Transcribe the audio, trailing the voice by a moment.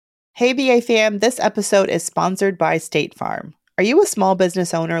Hey VA fam, this episode is sponsored by State Farm. Are you a small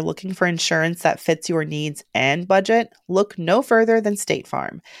business owner looking for insurance that fits your needs and budget? Look no further than State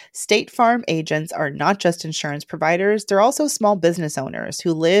Farm. State Farm agents are not just insurance providers, they're also small business owners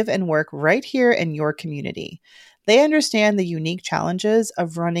who live and work right here in your community. They understand the unique challenges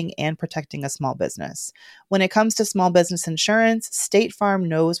of running and protecting a small business. When it comes to small business insurance, State Farm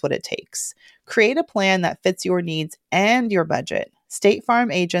knows what it takes. Create a plan that fits your needs and your budget. State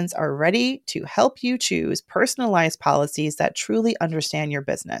Farm agents are ready to help you choose personalized policies that truly understand your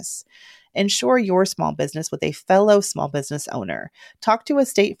business. Insure your small business with a fellow small business owner. Talk to a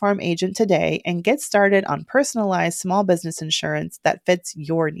State Farm agent today and get started on personalized small business insurance that fits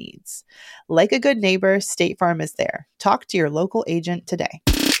your needs. Like a good neighbor, State Farm is there. Talk to your local agent today.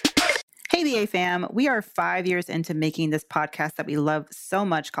 Hey, VA fam. We are 5 years into making this podcast that we love so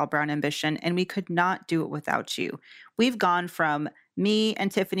much called Brown Ambition, and we could not do it without you. We've gone from me and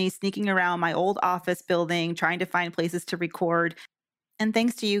Tiffany sneaking around my old office building, trying to find places to record. And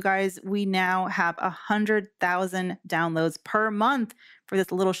thanks to you guys, we now have 100,000 downloads per month for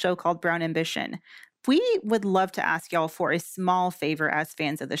this little show called Brown Ambition. We would love to ask y'all for a small favor as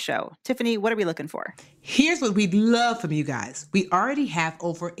fans of the show. Tiffany, what are we looking for? Here's what we'd love from you guys. We already have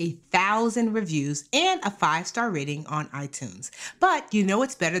over 1,000 reviews and a 5-star rating on iTunes. But you know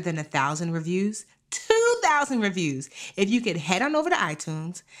what's better than 1,000 reviews? 2,000 reviews. If you could head on over to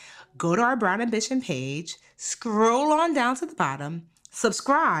iTunes, go to our Brown Ambition page, scroll on down to the bottom,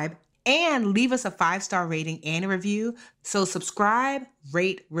 subscribe, and leave us a 5-star rating and a review. So subscribe,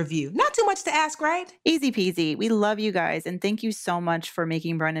 rate, review. Not too much to ask, right? Easy peasy. We love you guys. And thank you so much for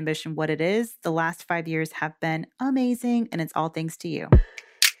making Brown Ambition what it is. The last 5 years have been amazing, and it's all thanks to you.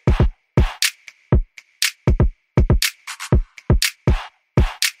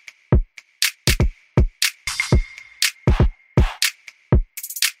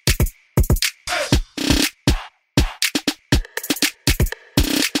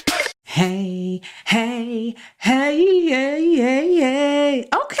 Hey, hey, hey, hey, hey, hey.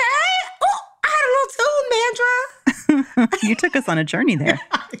 Okay. Oh, I had a little tune, Mandra. You took us on a journey there.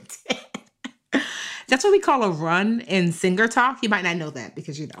 I did. That's what we call a run in singer talk. You might not know that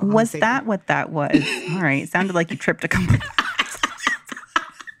because, you know. Was that what that was? All right. It sounded like you tripped a couple times.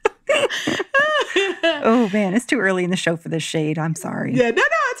 Oh, man. It's too early in the show for this shade. I'm sorry. Yeah, no,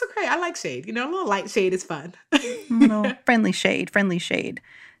 it's okay. I like shade. You know, a little light shade is fun. No, friendly shade.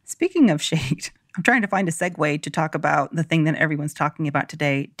 Speaking of shade, I'm trying to find a segue to talk about the thing that everyone's talking about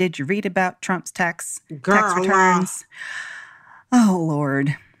today. Did you read about Trump's tax returns? Oh,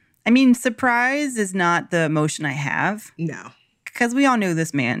 Lord. I mean, surprise is not the emotion I have. No. Because we all knew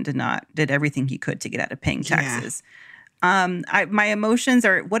this man did everything he could to get out of paying taxes. Yeah. My emotions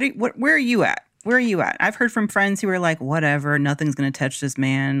are, where are you at? Where are you at? I've heard from friends who are like, whatever, nothing's going to touch this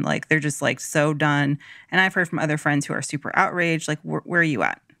man. Like, they're just like so done. And I've heard from other friends who are super outraged. Like, where are you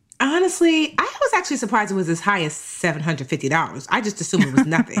at? Honestly, I was actually surprised it was as high as $750. I just assumed it was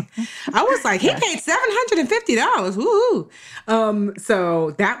nothing. I was like, he paid $750. Woo-hoo.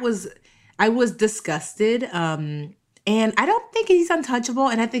 So I was disgusted. And I don't think he's untouchable.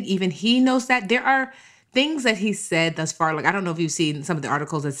 And I think even he knows that. There are things that he said thus far. Like, I don't know if you've seen some of the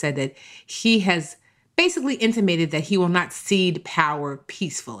articles that said that he has basically intimated that he will not cede power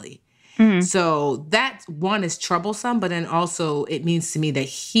peacefully. Mm-hmm. So that one is troublesome, but then also it means to me that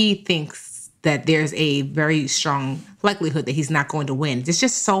he thinks that there's a very strong likelihood that he's not going to win. There's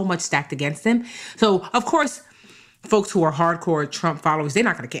just so much stacked against him. So, of course, folks who are hardcore Trump followers, they're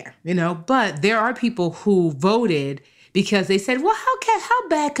not going to care, you know, but there are people who voted because they said, well, how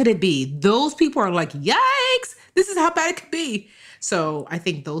bad could it be? Those people are like, yikes, this is how bad it could be. So I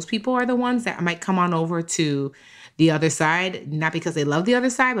think those people are the ones that might come on over to the other side, not because they love the other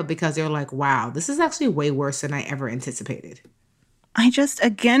side, but because they're like, wow, this is actually way worse than I ever anticipated. And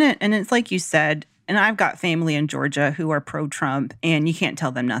it's like you said, and I've got family in Georgia who are pro-Trump, and you can't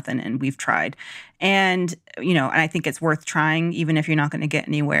tell them nothing, and we've tried. And, you know, and I think it's worth trying, even if you're not going to get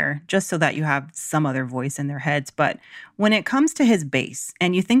anywhere, just so that you have some other voice in their heads. But when it comes to his base,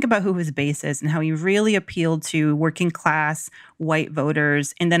 and you think about who his base is and how he really appealed to working class white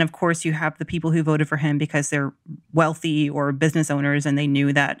voters, and then, of course, you have the people who voted for him because they're wealthy or business owners, and they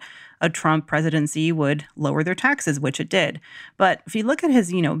knew that a Trump presidency would lower their taxes, which it did. But if you look at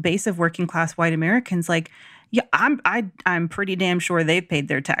his, you know, base of working class white Americans, like, yeah, I'm pretty damn sure they've paid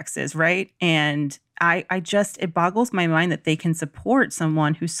their taxes, right? And it boggles my mind that they can support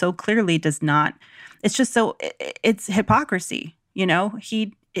someone who so clearly does not. It's just so, it's hypocrisy, you know?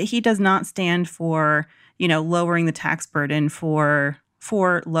 He does not stand for, you know, lowering the tax burden for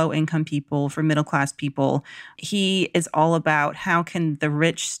for low-income people, for middle-class people. He is all about how can the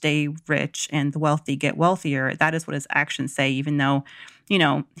rich stay rich and the wealthy get wealthier. That is what his actions say, even though,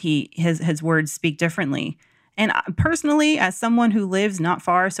 his words speak differently. And personally, as someone who lives not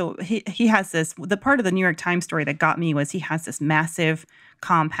far, so he has this, the part of the New York Times story that got me was he has this massive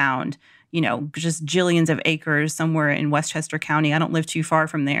compound, just jillions of acres somewhere in Westchester County. I don't live too far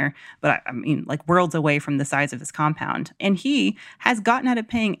from there, but I mean, like worlds away from the size of this compound. And he has gotten out of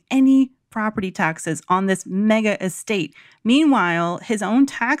paying any property taxes on this mega estate. Meanwhile, his own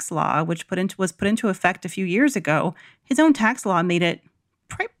tax law, which was put into effect a few years ago, his own tax law made it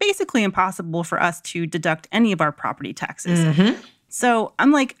basically impossible for us to deduct any of our property taxes. Mm-hmm. So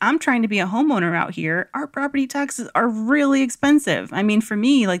I'm trying to be a homeowner out here. Our property taxes are really expensive. I mean, for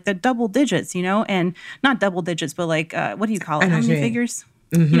me, like the double digits, and not double digits, but like, what do you call it? How many figures?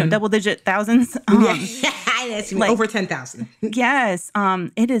 Mm-hmm. Double digit thousands. Over 10,000. Yes.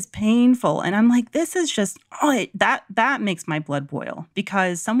 It is painful. And I'm like, this is just, that makes my blood boil,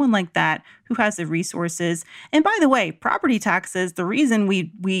 because someone like that who has the resources, and by the way, property taxes, the reason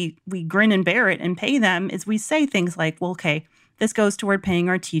we grin and bear it and pay them is we say things like, well, okay, this goes toward paying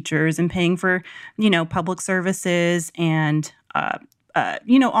our teachers and paying for, public services and,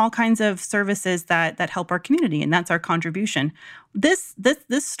 all kinds of services that help our community, and that's our contribution. This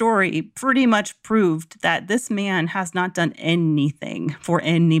story pretty much proved that this man has not done anything for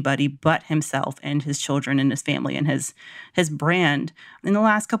anybody but himself and his children and his family and his brand in the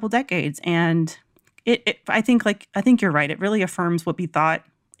last couple decades. And I think you're right. It really affirms what we thought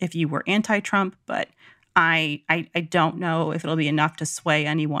if you were anti-Trump, but I don't know if it'll be enough to sway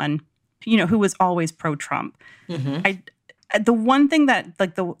anyone, who was always pro-Trump. Mm-hmm. The one thing that,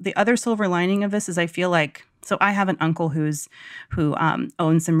 like, the other silver lining of this is I feel like, so I have an uncle who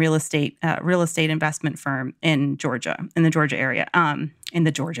owns some real estate investment firm in Georgia, in the Georgia area, in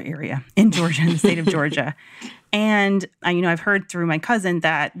the state of Georgia. And I've heard through my cousin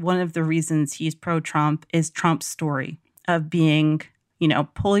that one of the reasons he's pro-Trump is Trump's story of being,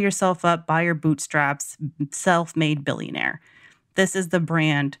 pull yourself up by your bootstraps, self-made billionaire. This is the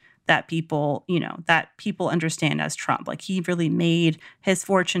brand that people understand as Trump. Like, he really made his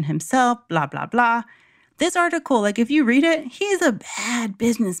fortune himself, blah, blah, blah. This article, like, if you read it, he's a bad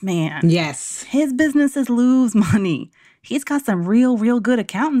businessman. Yes. His businesses lose money. He's got some real good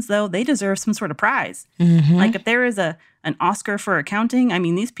accountants, though. They deserve some sort of prize. Mm-hmm. Like, if there is an Oscar for accounting, I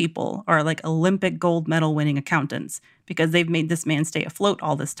mean, these people are like Olympic gold medal winning accountants because they've made this man stay afloat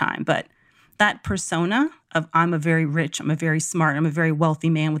all this time. But that persona of I'm a very rich, I'm a very smart, I'm a very wealthy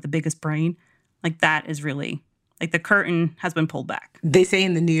man with the biggest brain, like, that is really, like, the curtain has been pulled back. They say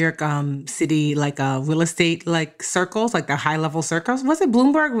in the New York City, like, real estate, like, circles, like the high level circles, was it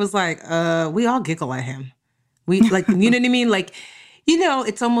Bloomberg was like, we all giggle at him. We, like, you know what I mean? Like,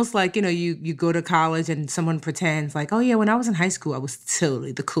 it's almost like, you go to college and someone pretends like, oh yeah, when I was in high school, I was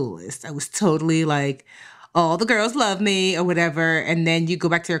totally the coolest. I was totally like, all the girls love me or whatever. And then you go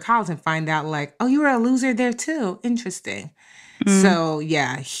back to your college and find out like, oh, you were a loser there too. Interesting. Mm. So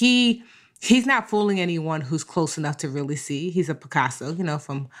yeah, he's not fooling anyone who's close enough to really see. He's a Picasso,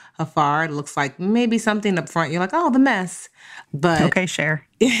 from afar. It looks like maybe something up front. You're like, oh, the mess. But okay, Cher.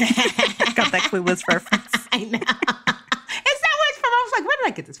 Got that Clueless reference. I know. It's not where it's from. I was like, where did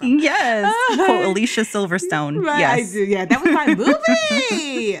I get this from? Yes. Quote Alicia Silverstone. Right, yes. I do. Yeah, that was my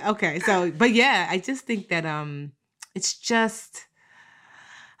movie. Okay, so, but yeah, I just think that it's just,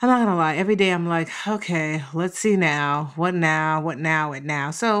 I'm not gonna lie. Every day I'm like, okay, let's see now. What now?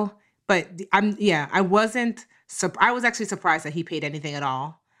 So, but I was actually surprised that he paid anything at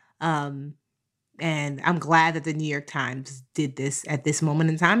all. And I'm glad that the New York Times did this at this moment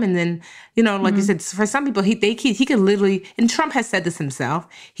in time. And then, like you said, for some people, he can literally, and Trump has said this himself,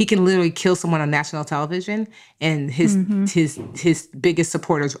 he can literally kill someone on national television, and his biggest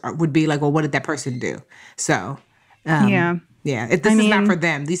supporters would be like, well, what did that person do? So, this is not for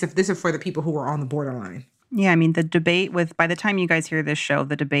them. This is for the people who are on the borderline. Yeah, I mean, the debate by the time you guys hear this show,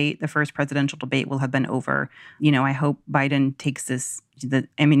 the first presidential debate will have been over. I hope Biden takes the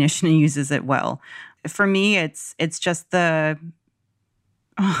ammunition and uses it well. For me, it's just it's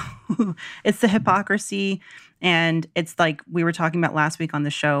the hypocrisy. And it's like we were talking about last week on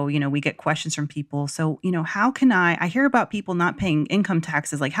the show, we get questions from people. So, how can I hear about people not paying income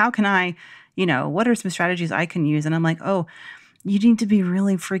taxes. Like, how can I, what are some strategies I can use? And I'm like, oh, you need to be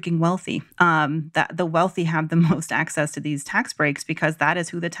really freaking wealthy. That the wealthy have the most access to these tax breaks because that is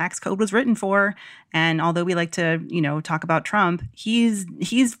who the tax code was written for. And although we like to, talk about Trump, he's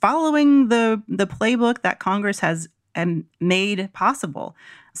following the playbook that Congress has made possible.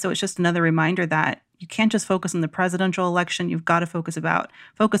 So it's just another reminder that, You can't just focus on the presidential election. You've got to focus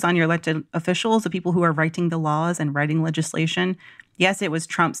on your elected officials, the people who are writing the laws and writing legislation. Yes, it was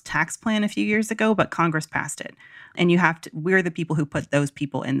Trump's tax plan a few years ago, but Congress passed it. And we're the people who put those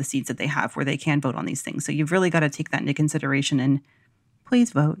people in the seats that they have where they can vote on these things. So you've really got to take that into consideration and please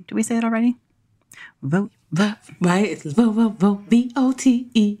vote. Did we say it already? Vote, vote. Right? It's vote, vote, vote.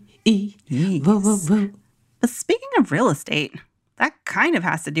 VOTEE. Yes. Vote, vote, vote. But speaking of real estate, that kind of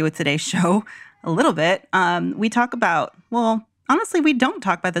has to do with today's show a little bit. We talk about, well, honestly, we don't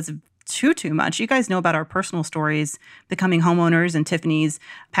talk about this too much. You guys know about our personal stories, becoming homeowners, and Tiffany's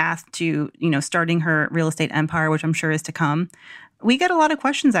path to, starting her real estate empire, which I'm sure is to come. We get a lot of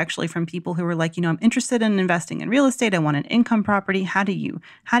questions actually from people who are like, I'm interested in investing in real estate. I want an income property. How do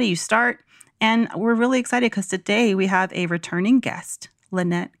you start? And we're really excited because today we have a returning guest,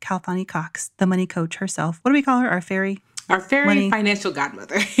 Lynette Calfani-Cox, the money coach herself. What do we call her? Our fairy financial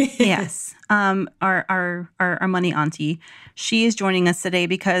godmother. Yes. Our money auntie. She is joining us today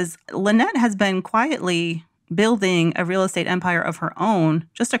because Lynette has been quietly building a real estate empire of her own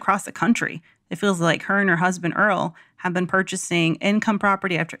just across the country. It feels like her and her husband, Earl, have been purchasing income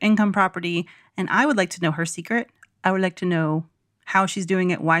property after income property. And I would like to know her secret. I would like to know how she's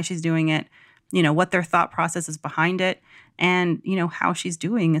doing it, why she's doing it, what their thought process is behind it, and, how she's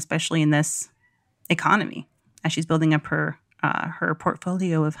doing, especially in this economy, as she's building up her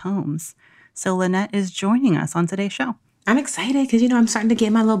portfolio of homes. So Lynette is joining us on today's show. I'm excited because, I'm starting to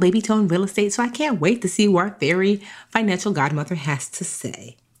get my little baby toe in real estate, so I can't wait to see what our fairy financial godmother has to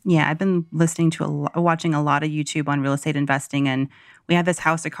say. Yeah, I've been watching a lot of YouTube on real estate investing, and we have this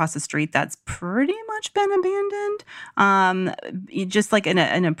house across the street that's pretty much been abandoned. Just like in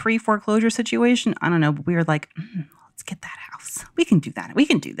a pre-foreclosure situation. I don't know, but we were like, let's get that house. We can do that. We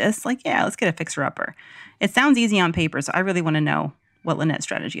can do this. Like, yeah, let's get a fixer-upper. It sounds easy on paper, so I really want to know what Lynette's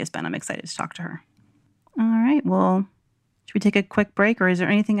strategy has been. I'm excited to talk to her. All right, well, should we take a quick break, or is there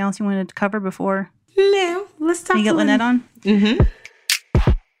anything else you wanted to cover before? No, let's talk. Can you get Lynette on? Mm-hmm.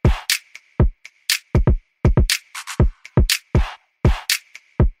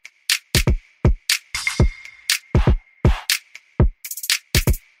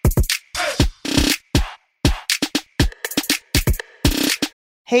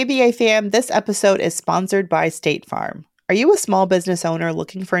 Hey BA fam, this episode is sponsored by State Farm. Are you a small business owner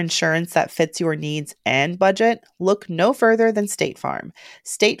looking for insurance that fits your needs and budget? Look no further than State Farm.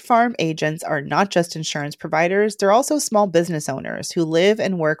 State Farm agents are not just insurance providers, they're also small business owners who live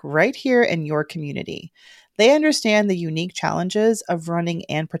and work right here in your community. They understand the unique challenges of running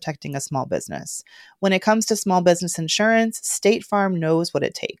and protecting a small business. When it comes to small business insurance, State Farm knows what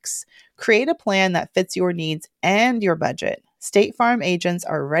it takes. Create a plan that fits your needs and your budget. State Farm agents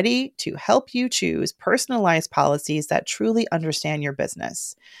are ready to help you choose personalized policies that truly understand your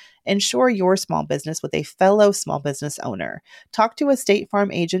business. Insure your small business with a fellow small business owner. Talk to a State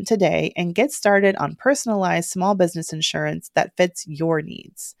Farm agent today and get started on personalized small business insurance that fits your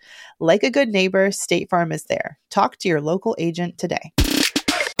needs. Like a good neighbor, State Farm is there. Talk to your local agent today.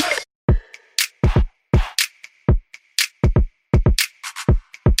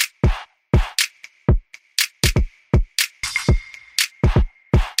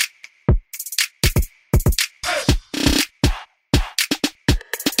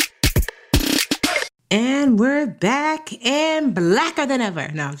 And we're back and blacker than ever.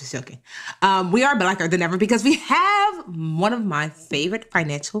 No, I'm just joking. We are blacker than ever because we have one of my favorite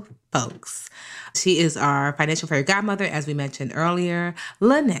financial folks. She is our financial fairy godmother, as we mentioned earlier,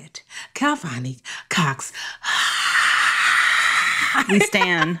 Lynette Calfani-Cox. We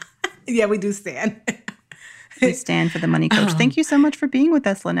stand. Yeah, we do stand. We stand for the money coach. Thank you so much for being with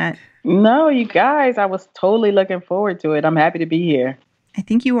us, Lynette. No, you guys, I was totally looking forward to it. I'm happy to be here. I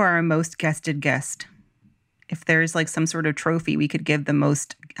think you are our most guested guest. If there's like some sort of trophy we could give the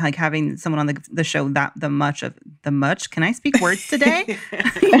most, like having someone on the show that the much. Can I speak words today?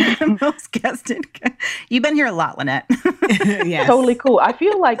 The most guested. You've been here a lot, Lynette. Yes. Totally cool. I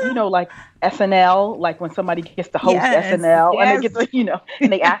feel like, like SNL, like when somebody gets to host SNL and they get to,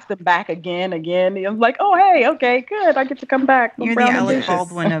 and they ask them back again. I'm like, oh, hey, okay, good. I get to come back. You're the Alec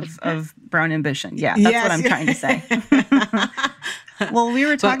Baldwin of Brown Ambition. Yeah, that's what I'm trying to say. Well, we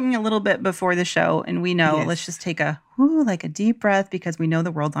were talking a little bit before the show, and we know, let's just take a deep breath because we know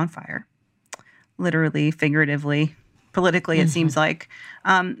the world's on fire. Literally, figuratively, politically, it seems like.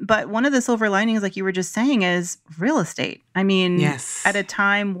 But one of the silver linings, like you were just saying, is real estate. I mean, at a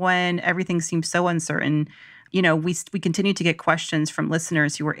time when everything seems so uncertain, we continue to get questions from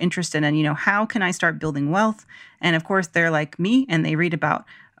listeners who are interested in, how can I start building wealth? And of course, they're like me, and they read about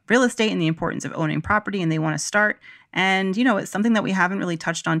real estate and the importance of owning property, and they want to start. And, it's something that we haven't really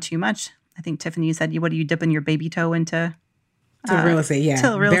touched on too much. I think Tiffany, you said, what are you dipping your baby toe into? To real estate, yeah.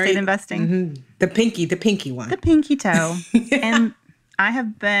 To real estate investing. Mm-hmm. The pinky one. The pinky toe. And I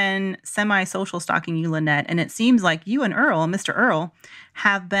have been semi-social stalking you, Lynette, and it seems like you and Earl, Mr. Earl,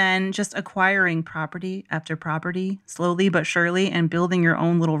 have been just acquiring property after property, slowly but surely, and building your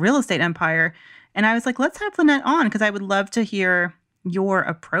own little real estate empire. And I was like, let's have Lynette on, because I would love to hear your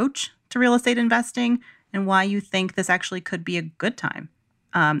approach to real estate investing and why you think this actually could be a good time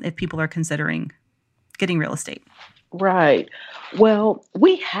if people are considering getting real estate. Right. Well,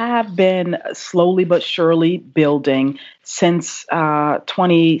 we have been slowly but surely building since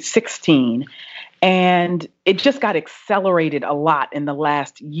 2016, and it just got accelerated a lot in the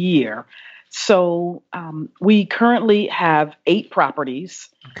last year. So we currently have 8 properties.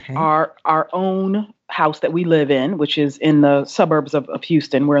 Okay. Our own house that we live in, which is in the suburbs of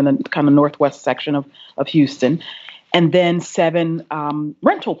Houston. We're in the kind of northwest section of Houston, and then 7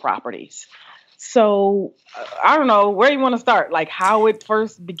 rental properties. So I don't know where you want to start, like how it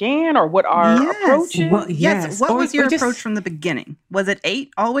first began or what our approach is. Well, yes. What was your approach from the beginning? Was it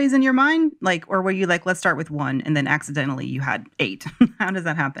 8 always in your mind? Like, or were you like, let's start with 1 and then accidentally you had 8? How does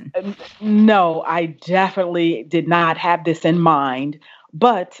that happen? No, I definitely did not have this in mind.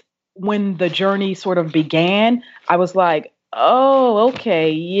 But when the journey sort of began, I was like, oh,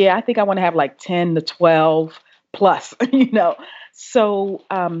 okay. Yeah, I think I want to have like 10 to 12 plus, So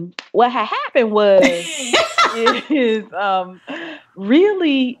what had happened was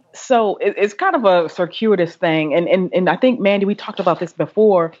really, so it's kind of a circuitous thing. And I think, Mandy, we talked about this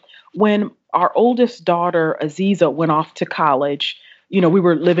before. When our oldest daughter, Aziza, went off to college, we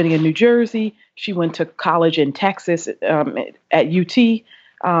were living in New Jersey. She went to college in Texas at UT in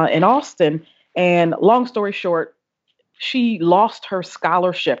Austin. And long story short, she lost her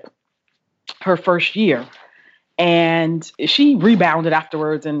scholarship her first year. And she rebounded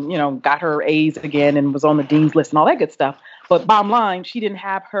afterwards and, got her A's again and was on the dean's list and all that good stuff. But bottom line, she didn't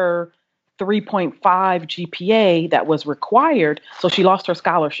have her 3.5 GPA that was required. So she lost her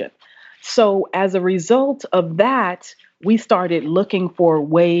scholarship. So as a result of that, we started looking for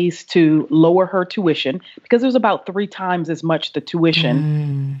ways to lower her tuition because it was about 3 times as much the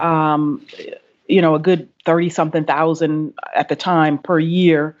tuition, a good 30 something thousand at the time per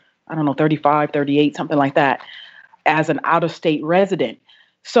year. I don't know, 35, 38, something like that, as an out-of-state resident.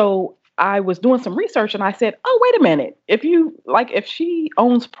 So I was doing some research and I said, oh, wait a minute. If she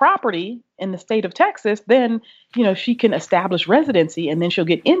owns property in the state of Texas, then, she can establish residency and then she'll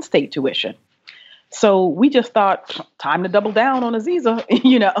get in-state tuition. So we just thought, time to double down on Aziza,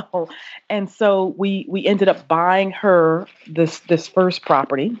 And so we ended up buying her this first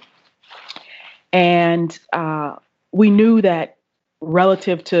property. And we knew that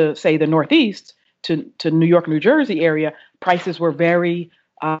relative to, say, the Northeast, to New York, New Jersey area, prices were very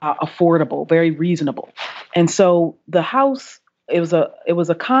affordable, very reasonable. And so the house, it was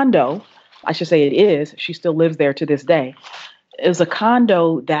a condo. I should say it is. She still lives there to this day. It was a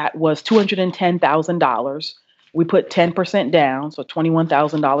condo that was $210,000. We put 10% down, so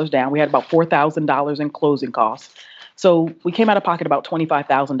 $21,000 down. We had about $4,000 in closing costs. So we came out of pocket about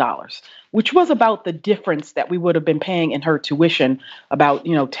 $25,000, which was about the difference that we would have been paying in her tuition, about,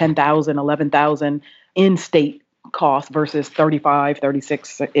 $10,000, $11,000 in-state cost versus 35,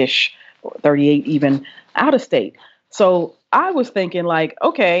 36-ish, 38 even out of state. So I was thinking like,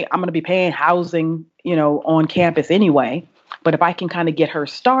 okay, I'm going to be paying housing, on campus anyway. But if I can kind of get her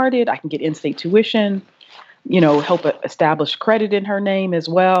started, I can get in-state tuition, help establish credit in her name as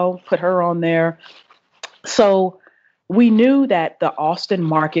well, put her on there. So we knew that the Austin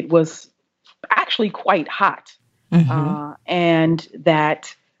market was actually quite hot, and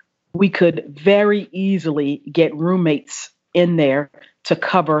that we could very easily get roommates in there to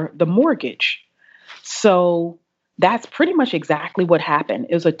cover the mortgage. So that's pretty much exactly what happened.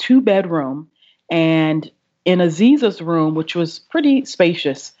 It was a 2-bedroom, and in Aziza's room, which was pretty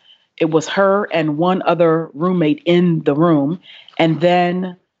spacious, it was her and one other roommate in the room, and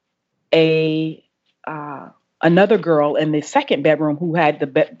then another girl in the second bedroom who had the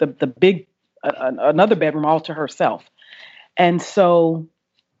big another bedroom all to herself. And so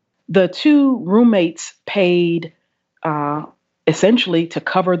the 2 roommates paid essentially to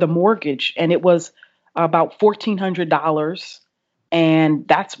cover the mortgage, and it was about $1,400, and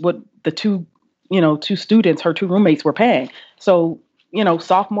that's what the 2 students, her 2 roommates, were paying. So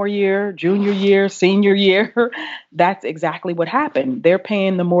sophomore year, junior year, senior year, that's exactly what happened. They're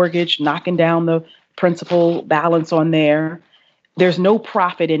paying the mortgage, knocking down the principal balance on there. There's no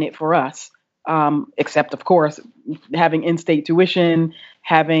profit in it for us, except, of course, having in-state tuition,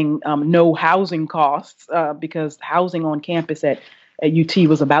 having no housing costs, because housing on campus at at UT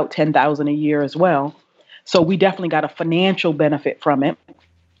was about $10,000 a year as well. So we definitely got a financial benefit from it.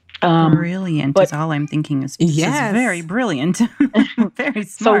 Brilliant is all I'm thinking is Yes. very brilliant. Very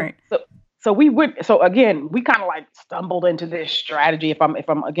smart. So again, we kind of like stumbled into this strategy. If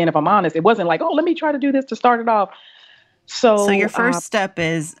I'm honest, it wasn't like, oh, let me try to do this to start it off. So your first step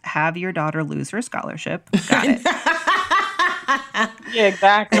is have your daughter lose her scholarship. Got it. Yeah,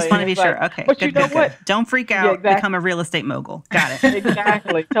 exactly. Just want to be sure. Okay, but good, you know good, what? good. Don't freak out. Yeah, exactly. Become a real estate mogul. Got it.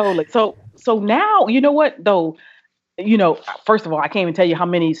 Exactly, totally. So now, you know what though? First of all, I can't even tell you how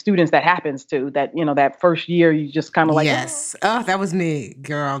many students that happens to. That that first year, you just kind of like, yes. Oh, that was me,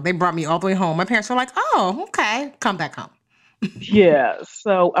 girl. They brought me all the way home. My parents were like, "Oh, okay, come back home." Yeah.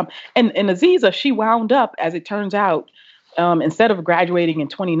 So and Aziza, she wound up, as it turns out, instead of graduating in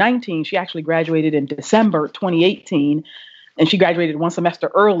 2019, she actually graduated in December 2018. And she graduated one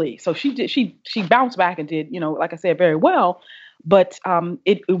semester early. So she bounced back and did, like I said, very well. But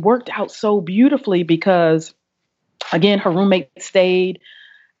it worked out so beautifully because, again, her roommate stayed.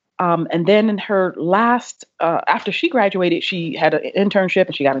 And then in her last, after she graduated, she had an internship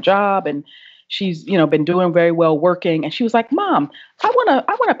and she got a job, and she's, been doing very well working. And she was like, "Mom, I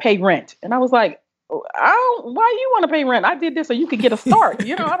wanna pay rent." And I was like, why you want to pay rent? I did this so you could get a start.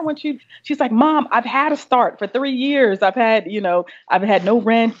 I don't want you. She's like, "Mom, I've had a start for 3 years. I've had no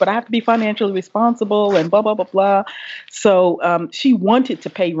rent, but I have to be financially responsible and blah, blah, blah, blah." So she wanted to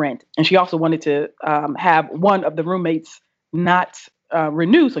pay rent. And she also wanted to have one of the roommates not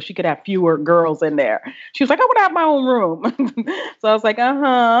renew so she could have fewer girls in there. She was like, "I want to have my own room." So I was like,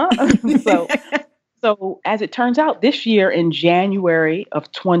 So as it turns out, this year in January of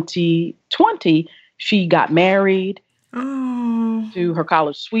 2020, she got married to her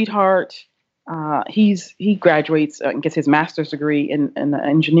college sweetheart. He graduates and gets his master's degree in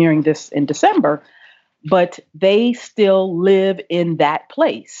engineering in December, but they still live in that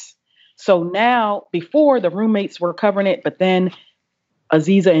place. So now, before the roommates were covering it, but then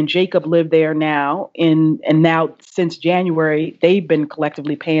Aziza and Jacob live there now, and now since January, they've been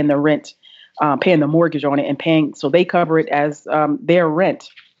collectively paying the rent, paying the mortgage on it, and paying, so they cover it as their rent.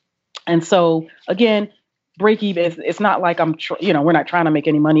 And so again, break even. It's not like we're not trying to make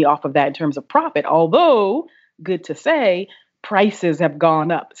any money off of that in terms of profit. Although, good to say, prices have gone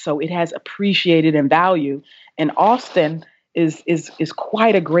up, so it has appreciated in value. And Austin is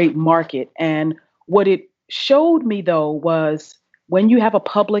quite a great market. And what it showed me though was when you have a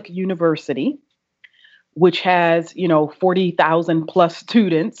public university, which has 40,000 plus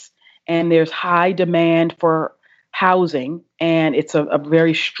students, and there's high demand for housing, and it's a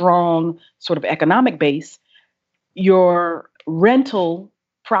very strong sort of economic base, your rental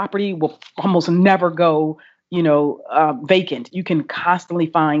property will almost never go, vacant. You can constantly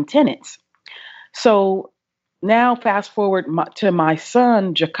find tenants. So now fast forward to my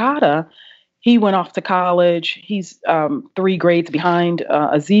son, Jakata. He went off to college. He's 3 grades behind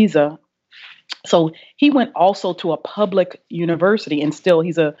Aziza. So he went also to a public university, and still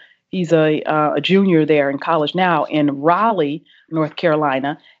he's a junior there in college now in Raleigh, North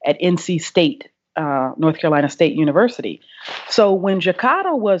Carolina, at NC State, North Carolina State University. So when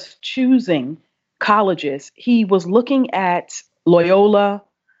Jakata was choosing colleges, he was looking at Loyola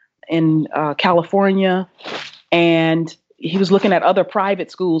in California, and he was looking at other private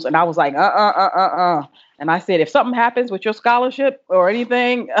schools, and I was like, And I said, if something happens with your scholarship or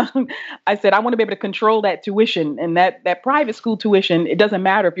anything, I said, I want to be able to control that tuition, and that private school tuition. It doesn't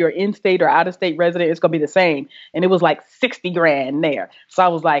matter if you're in-state or out-of-state resident, it's going to be the same. And it was like 60 grand there. So I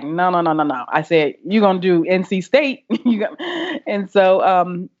was like, no. I said, you're going to do NC State. And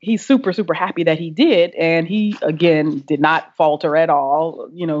so he's super, super happy that he did. And he, again, did not falter at all,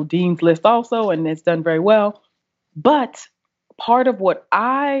 Dean's List also, and it's done very well. But part of what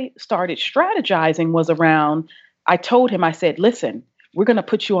I started strategizing was around, I told him, I said, listen, we're going to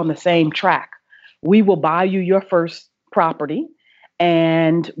put you on the same track. We will buy you your first property,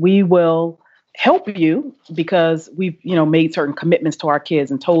 and we will help you because we've, made certain commitments to our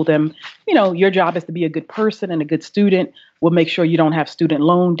kids and told them, your job is to be a good person and a good student. We'll make sure you don't have student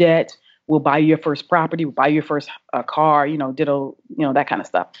loan debt. We'll buy you your first property. We'll buy you your first car, ditto, that kind of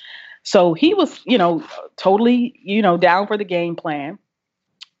stuff. So he was, totally, down for the game plan.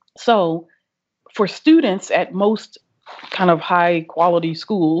 So for students at most kind of high quality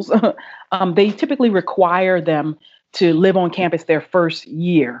schools, they typically require them to live on campus their first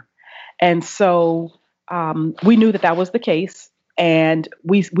year. And so we knew that was the case. And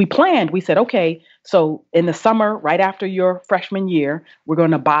we planned, we said, okay, so in the summer, right after your freshman year, we're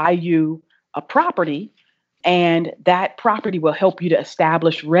going to buy you a property. And that property will help you to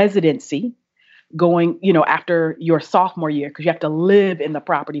establish residency. going, after your sophomore year, because you have to live in the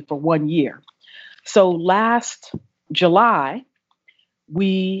property for 1 year. So last July,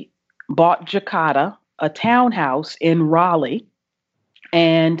 we bought Jakarta, a townhouse in Raleigh,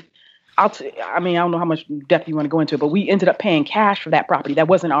 and I don't know how much depth you want to go into it, but we ended up paying cash for that property. That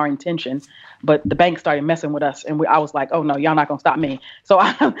wasn't our intention, but the bank started messing with us, and I was like, "Oh no, y'all not gonna stop me." So,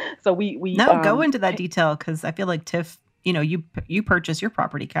 we go into that detail, because I feel like Tiff, you purchase your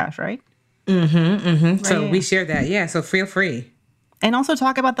property cash, right? Right, so we share that, yeah. So feel free, and also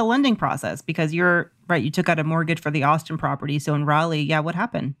talk about the lending process, because you're right. You took out a mortgage for the Austin property, so in Raleigh, yeah, what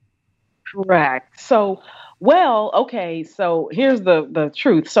happened? Correct. So, well, okay. So here's the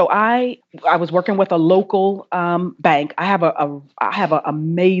truth. So I was working with a local bank. I have an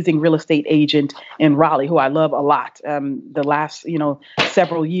amazing real estate agent in Raleigh who I love a lot. The last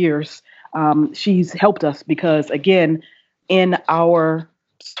several years, she's helped us because, again, in our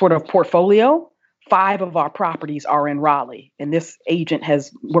sort of portfolio, 5 of our properties are in Raleigh, and this agent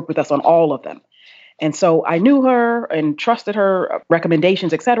has worked with us on all of them. And so I knew her and trusted her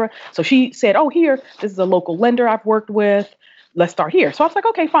recommendations, et cetera. So she said, "Oh, here, this is a local lender I've worked with. Let's start here." So I was like,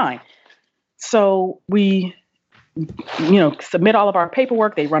 "Okay, fine." So we, submit all of our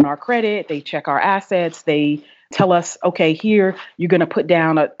paperwork. They run our credit. They check our assets. They tell us, "Okay, here, you're going to put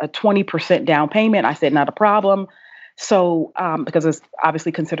down a 20% down payment." I said, "Not a problem." So because it's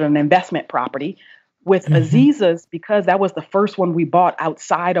obviously considered an investment property. With Aziza's, because that was the first one we bought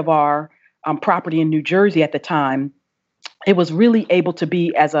outside of our property in New Jersey at the time, it was really able to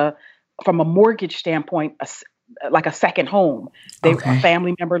be from a mortgage standpoint, like a second home. A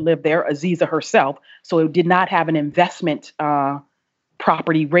family member lived there, Aziza herself, so it did not have an investment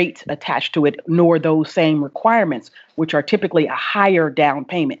property rate attached to it, nor those same requirements, which are typically a higher down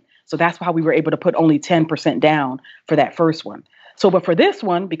payment. So that's why we were able to put only 10% down for that first one. So, but for this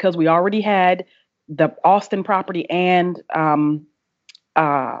one, because we already had the Austin property and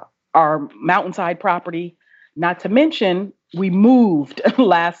our Mountainside property, not to mention we moved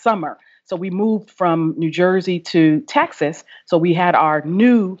last summer. So we moved from New Jersey to Texas. So we had our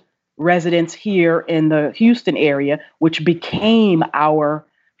new residence here in the Houston area, which became our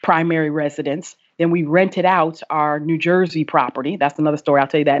primary residence. Then we rented out our New Jersey property. That's another story. I'll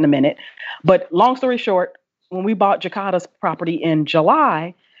tell you that in a minute. But long story short, when we bought Jakarta's property in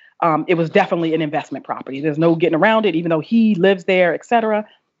July, it was definitely an investment property. There's no getting around it, even though he lives there, et cetera.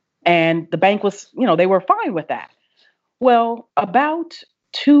 And the bank was, they were fine with that. Well, about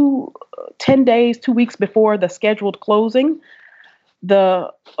 10 days, 2 weeks before the scheduled closing,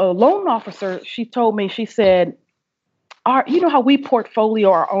 the loan officer, she told me, she said, you know how we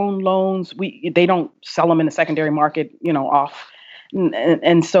portfolio our own loans? They don't sell them in the secondary market, off.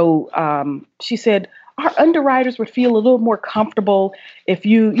 And so she said, our underwriters would feel a little more comfortable if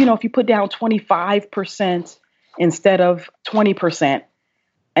you put down 25% instead of 20%.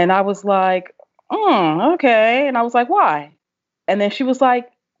 And I was like, okay. And I was like, why? And then she was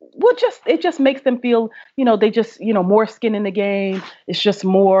like, well, it just makes them feel, they just, more skin in the game. It's just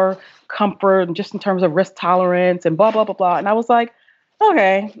more comfort, just in terms of risk tolerance and blah, blah, blah, blah. And I was like,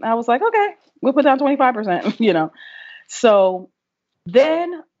 okay. We'll put down 25%, So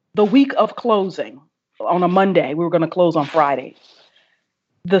then the week of closing on a Monday, we were going to close on Friday.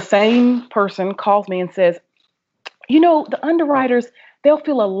 The same person calls me and says, the underwriters, they'll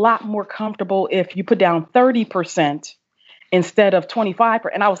feel a lot more comfortable if you put down 30% instead of 25%.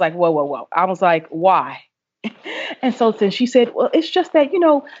 And I was like, whoa. I was like, why? And so then she said, well, it's just that,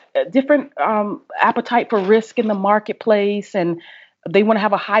 different appetite for risk in the marketplace, and they want to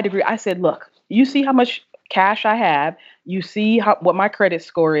have a high degree. I said, look, you see how much cash I have. You see what my credit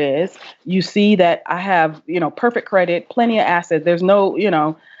score is. You see that I have, perfect credit, plenty of assets. There's no, you're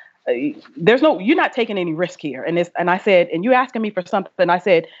not taking any risk here. And I said, and you asking me for something. I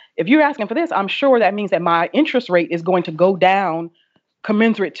said, if you're asking for this, I'm sure that means that my interest rate is going to go down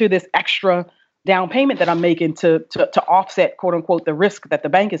commensurate to this extra down payment that I'm making to offset, quote unquote, the risk that the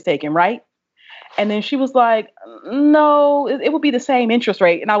bank is taking, right? And then she was like, no, it would be the same interest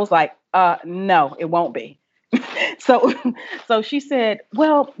rate. And I was like, no, it won't be. So she said,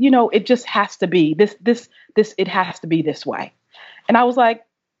 well, it just has to be this, it has to be this way. And I was like,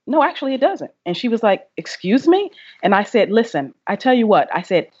 no, actually it doesn't. And she was like, excuse me? And I said, listen, I tell you what, I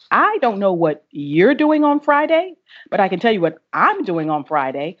said, I don't know what you're doing on Friday, but I can tell you what I'm doing on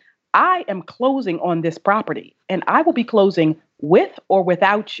Friday. I am closing on this property, and I will be closing with or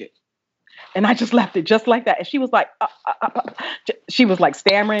without you. And I just left it just like that. And she was like, she was like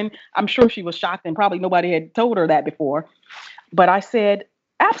stammering. I'm sure she was shocked, and probably nobody had told her that before. But I said,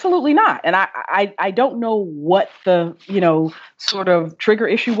 absolutely not. And I don't know what the, sort of trigger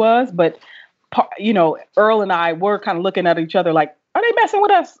issue was, but Earl and I were kind of looking at each other like, are they messing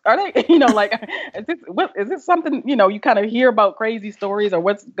with us? Are they, like, is this something, you kind of hear about crazy stories or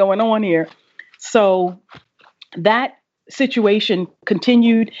what's going on here? So that situation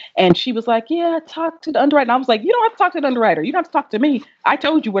continued, and she was like, yeah, talk to the underwriter. And I was like, you don't have to talk to the underwriter. You don't have to talk to me. I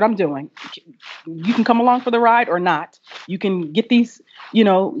told you what I'm doing. You can come along for the ride or not. You can get these,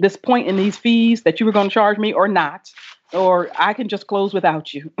 this point in these fees that you were going to charge me or not, or I can just close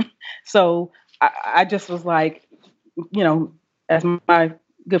without you. So I just was like, as my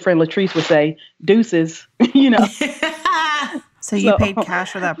good friend Latrice would say, deuces, So you paid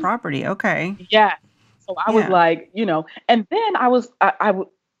cash for that property. Okay. Yeah. So I was like, and then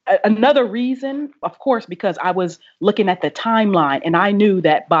another reason, of course, because I was looking at the timeline, and I knew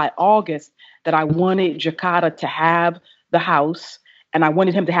that by August that I wanted Jakada to have the house, and I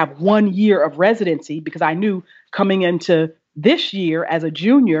wanted him to have 1 year of residency, because I knew coming into this year as a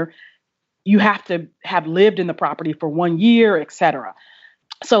junior, you have to have lived in the property for 1 year, et cetera.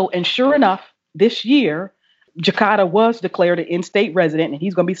 So, and sure enough, this year, Jakada was declared an in-state resident, and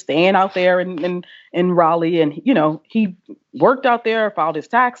he's going to be staying out there in Raleigh. And, he worked out there, filed his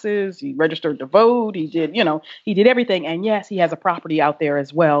taxes, he registered to vote, he did everything. And yes, he has a property out there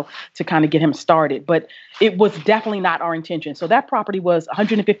as well to kind of get him started. But it was definitely not our intention. So that property was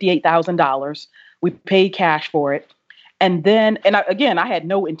 $158,000. We paid cash for it. And then, I had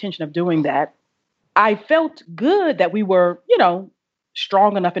no intention of doing that. I felt good that we were,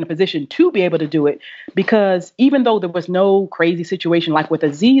 strong enough in a position to be able to do it, because even though there was no crazy situation like with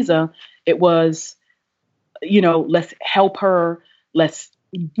Aziza, it was, let's help her, let's,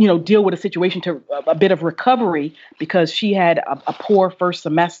 deal with a situation to a bit of recovery, because she had a poor first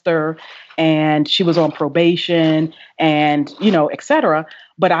semester and she was on probation and, et cetera.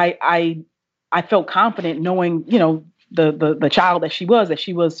 But I felt confident knowing, the child that she was,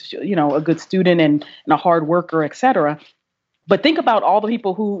 a good student and a hard worker, et cetera. But think about all the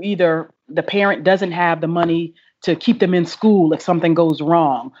people who either the parent doesn't have the money to keep them in school if something goes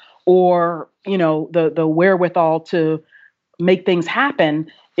wrong, or, the wherewithal to make things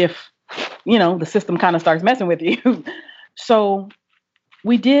happen if, the system kind of starts messing with you. So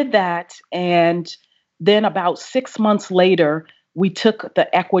we did that. And then about 6 months later, we took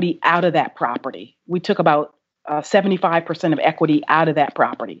the equity out of that property. We took about 75% of equity out of that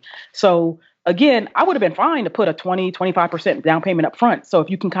property. So again, I would have been fine to put a 25% down payment up front. So if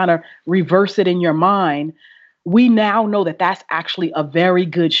you can kind of reverse it in your mind, we now know that that's actually a very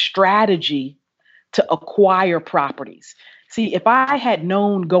good strategy to acquire properties. See, if I had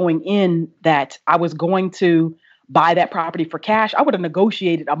known going in that I was going to buy that property for cash, I would have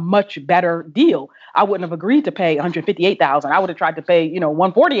negotiated a much better deal. I wouldn't have agreed to pay $158,000. I would have tried to pay,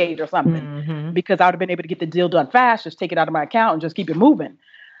 $148,000 or something, because I would have been able to get the deal done fast, just take it out of my account and just keep it moving.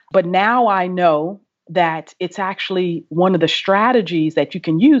 But now I know that it's actually one of the strategies that you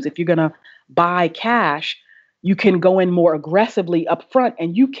can use if you're going to buy cash. You can go in more aggressively up front,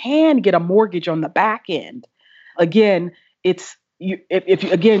 and you can get a mortgage on the back end. Again,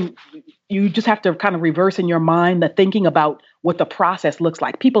 you just have to kind of reverse in your mind the thinking about what the process looks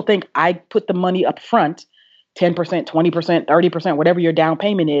like. People think I put the money up front, 10%, 20%, 30%, whatever your down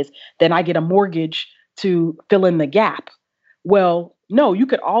payment is, then I get a mortgage to fill in the gap. Well, no, you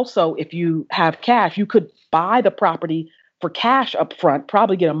could also, if you have cash, you could buy the property for cash up front,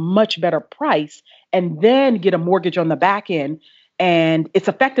 probably get a much better price, and then get a mortgage on the back end. And it's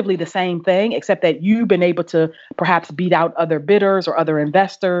effectively the same thing, except that you've been able to perhaps beat out other bidders or other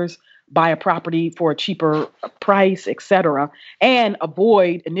investors, buy a property for a cheaper price, et cetera, and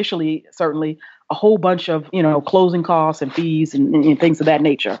avoid initially, certainly, a whole bunch of, closing costs and fees and things of that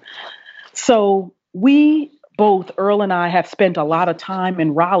nature. So both Earl and I have spent a lot of time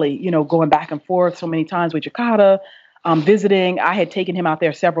in Raleigh, going back and forth so many times with Jakada, visiting. I had taken him out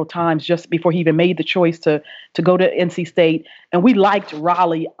there several times just before he even made the choice to go to NC State. And we liked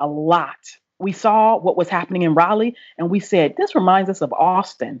Raleigh a lot. We saw what was happening in Raleigh, and we said, this reminds us of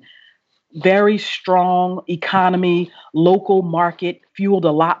Austin. Very strong economy, local market, fueled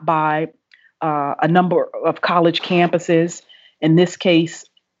a lot by a number of college campuses. In this case,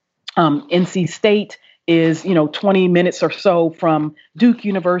 NC State is, 20 minutes or so from Duke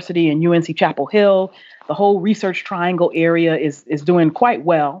University and UNC Chapel Hill. The whole Research Triangle area is doing quite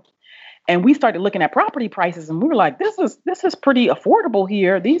well. And we started looking at property prices, and we were like, this is pretty affordable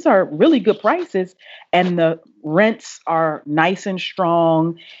here. These are really good prices, and the rents are nice and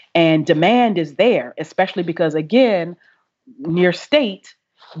strong, and demand is there, especially because, again, near state,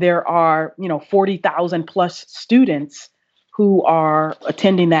 there are, 40,000 plus students who are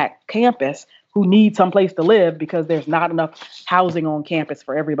attending that campus who need someplace to live because there's not enough housing on campus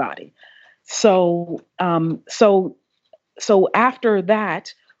for everybody. So after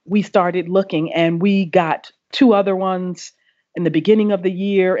that, we started looking, and we got two other ones in the beginning of the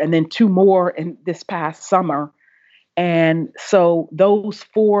year, and then two more in this past summer. And so those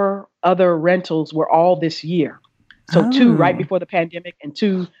four other rentals were all this year. So two right Oh, before the pandemic, and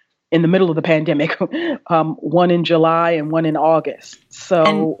two in the middle of the pandemic, one in July and one in August. and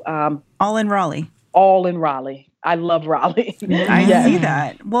So all in Raleigh. all in Raleigh. I love Raleigh. I see Yes. Mm.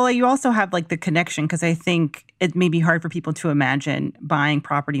 that. Well, you also have like the connection because I think it may be hard for people to imagine buying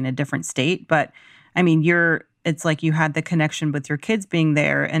property in a different state. But I mean, it's like you had the connection with your kids being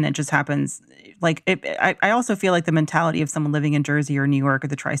there, and it just happens. Like, I also feel like the mentality of someone living in Jersey or New York or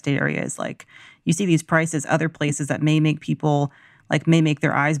the tri state area is like you see these prices other places that may make people like may make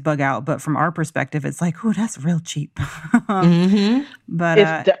their eyes bug out. But from our perspective, it's like, oh, that's real cheap. Mm-hmm.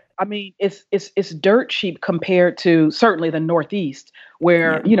 But I mean, it's dirt cheap compared to certainly the Northeast, yeah.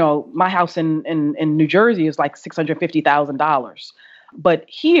 where my house in New Jersey is like $650,000, but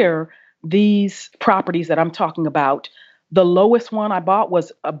here these properties that I'm talking about, the lowest one I bought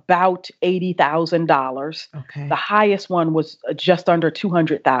was about $80,000. Okay. The highest one was just under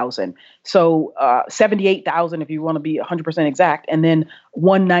 200,000. So 78,000 if you want to be 100% exact, and then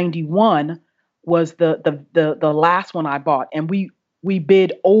 191 was the last one I bought, and we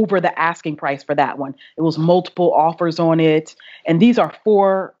bid over the asking price for that one. It was multiple offers on it, and these are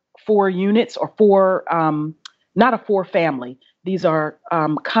four units, or four, not a four family. These are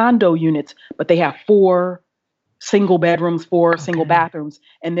condo units, but they have four single bedrooms, four single Okay. bathrooms,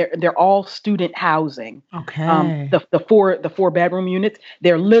 and they're all student housing. Okay. The four bedroom units,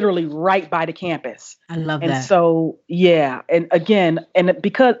 they're literally right by the campus. I love And that. so, yeah, and again, and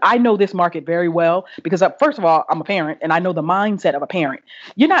because I know this market very well, because first of all, I'm a parent, and I know the mindset of a parent.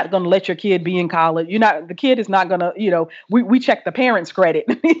 You're not going to let your kid be in college. The kid is not going to, we check the parents' credit,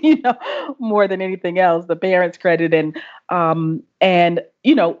 more than anything else, the parents' credit, and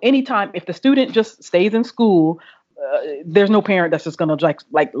anytime if the student just stays in school, there's no parent that's just going to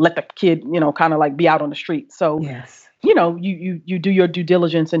like let the kid, kind of like be out on the street. So Yes. you do your due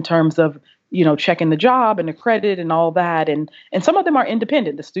diligence in terms of checking the job and the credit and all that, and some of them are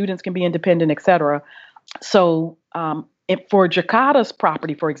independent. The students can be independent, etc. So for Jakata's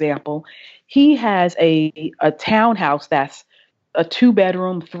property, for example, he has a townhouse that's a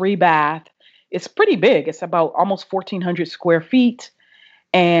 2-bedroom, 3-bath. It's pretty big. It's about almost 1,400 square feet.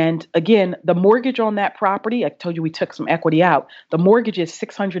 And again, the mortgage on that property, I told you we took some equity out. The mortgage is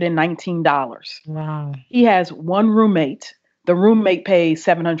 $619. Wow. He has one roommate. The roommate pays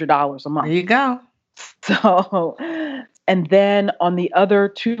 $700 a There month. you go. So, and then on the other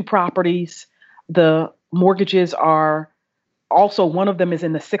two properties, the mortgages are also, one of them is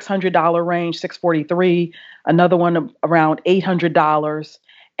in the $600 range, 643, another one around $800,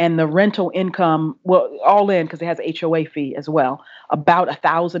 and the rental income, well, all in because it has a HOA fee as well, about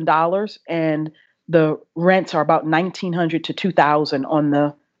 $1,000, and the rents are about 1,900 to 2,000 on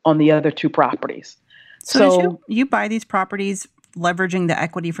the other two properties. So did So you buy these properties leveraging the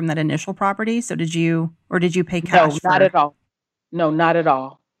equity from that initial property? So did you pay no, cash not for? at all. No, not at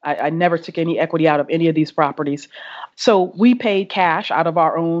all. I never took any equity out of any of these properties. So we paid cash out of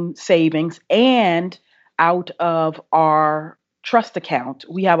our own savings and out of our trust account.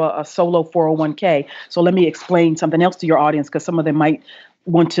 We have a solo 401k. So let me explain something else to your audience, because some of them might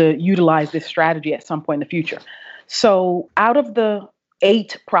want to utilize this strategy at some point in the future. So out of the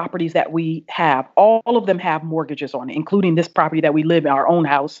 8 properties that we have, all of them have mortgages on it, including this property that we live in, our own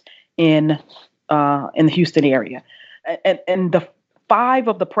house in the Houston area. And the 5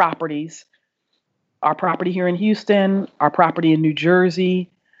 of the properties, our property here in Houston, our property in New Jersey,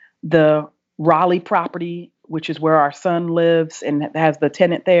 the Raleigh property, which is where our son lives and has the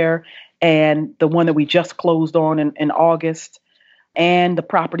tenant there, and the one that we just closed on in August, and the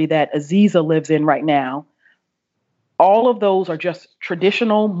property that Aziza lives in right now. All of those are just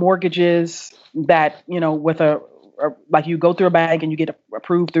traditional mortgages that, like you go through a bank and you get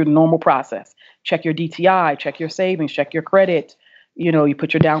approved through the normal process. Check your DTI, check your savings, check your credit, you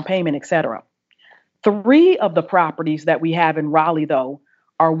put your down payment, etc. 3 of the properties that we have in Raleigh, though,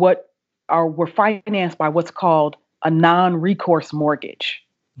 were financed by what's called a non-recourse mortgage.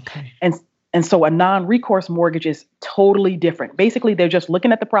 Okay. And so a non-recourse mortgage is totally different. Basically, they're just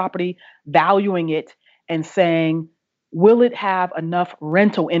looking at the property, valuing it, and saying, will it have enough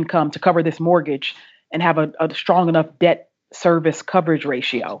rental income to cover this mortgage and have a strong enough debt service coverage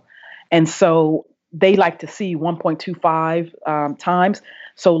ratio? And so they like to see 1.25 times.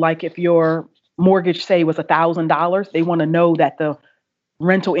 So like if your mortgage, say, was $1,000, they want to know that the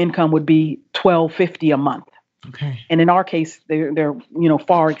rental income would be $1,250 a month. Okay. And in our case, they're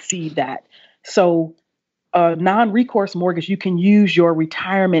far exceed that. So a non-recourse mortgage, you can use your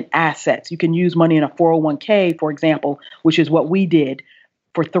retirement assets. You can use money in a 401k, for example, which is what we did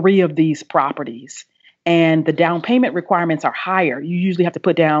for 3 of these properties. And the down payment requirements are higher. You usually have to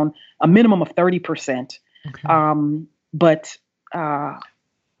put down a minimum of 30%. Okay. But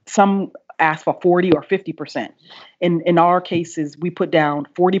some ask for 40 or 50%. In our cases, we put down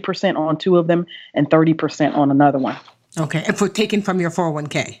 40% on 2 of them and 30% on another one. Okay. And for taken from your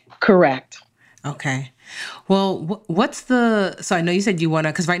 401k. Correct. Okay. Well, so I know you said you want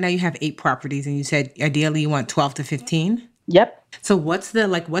to, because right now you have 8 properties and you said ideally you want 12 to 15. Yep. So what's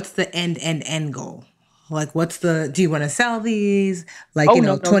the end goal? Like, do you want to sell these? Like,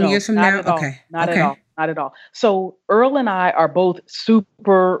 no, 20 years from not now? at all. Okay. Not at all. So Earl and I are both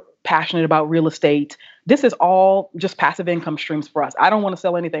super passionate about real estate. This is all just passive income streams for us. I don't want to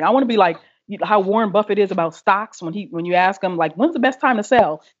sell anything. I want to be like how Warren Buffett is about stocks. When you ask him, like, when's the best time to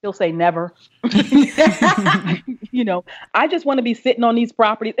sell? He'll say never. I just want to be sitting on these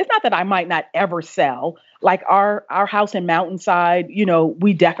properties. It's not that I might not ever sell. Like our house in Mountainside,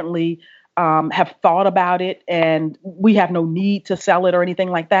 we definitely have thought about it, and we have no need to sell it or anything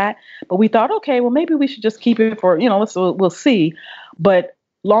like that. But we thought, okay, well, maybe we should just keep it for, we'll see. But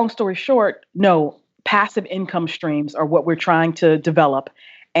long story short, no, passive income streams are what we're trying to develop.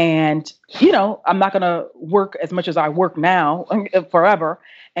 And, I'm not going to work as much as I work now forever.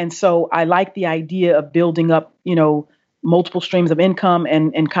 And so I like the idea of building up, multiple streams of income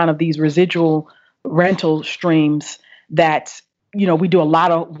and kind of these residual rental streams that, we do a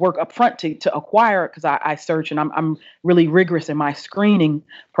lot of work up front to acquire it, because I search and I'm really rigorous in my screening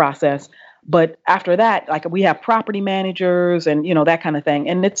process. But after that, like, we have property managers and, that kind of thing.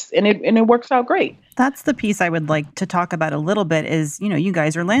 And it works out great. That's the piece I would like to talk about a little bit is, you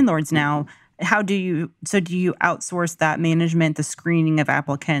guys are landlords now. Do you outsource that management, the screening of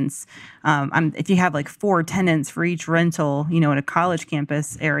applicants? If you have like 4 tenants for each rental, in a college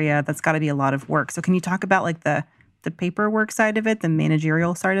campus area, that's got to be a lot of work. So can you talk about like the paperwork side of it, the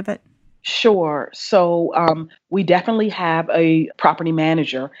managerial side of it? Sure. So we definitely have a property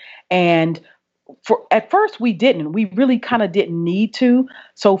manager, and at first we didn't. We really kind of didn't need to.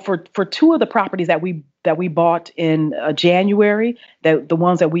 So for 2 of the properties that we bought in January, the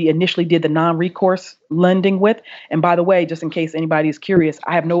ones that we initially did the non-recourse lending with. And by the way, just in case anybody's curious,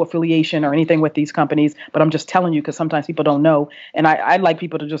 I have no affiliation or anything with these companies, but I'm just telling you because sometimes people don't know, and I'd like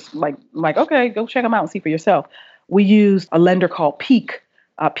people to just like okay, go check them out and see for yourself. We used a lender called Peak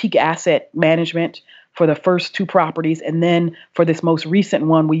Asset Management for the first 2 properties. And then for this most recent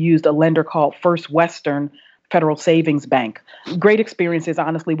one, we used a lender called First Western Federal Savings Bank. Great experiences,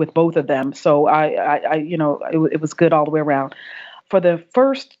 honestly, with both of them. So it was good all the way around. For the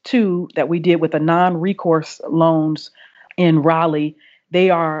first 2 that we did with the non-recourse loans in Raleigh, they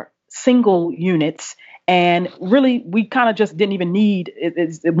are single units. And really, we kind of just didn't even need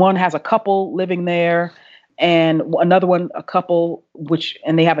it. One has a couple living there, and another one, a couple,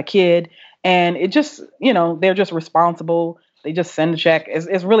 and they have a kid. And it just, they're just responsible. They just send a check.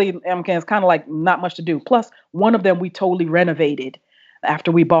 It's really, it's kind of like not much to do. Plus, one of them we totally renovated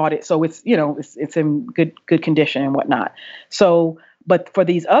after we bought it. So it's, it's in good condition and whatnot. So, but for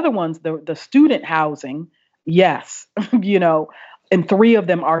these other ones, the student housing, yes, and 3 of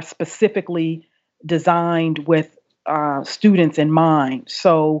them are specifically designed with students in mind.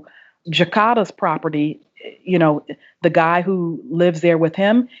 So Jakata's property, the guy who lives there with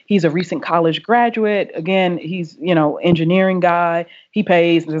him, he's a recent college graduate. Again, he's, engineering guy. He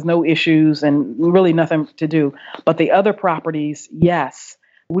pays, there's no issues and really nothing to do. But the other properties, yes,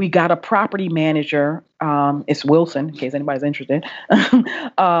 we got a property manager. It's Wilson, in case anybody's interested,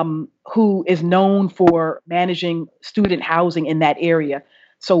 who is known for managing student housing in that area.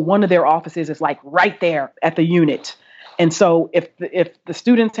 So one of their offices is like right there at the unit. And so if the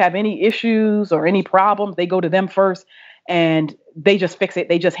students have any issues or any problems, they go to them first and they just fix it.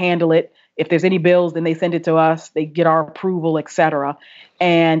 They just handle it. If there's any bills, then they send it to us. They get our approval, et cetera.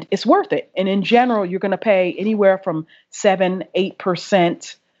 And it's worth it. And in general, you're going to pay anywhere from 7%,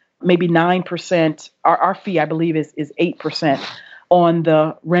 8%, maybe 9%. Our fee, I believe, is 8% on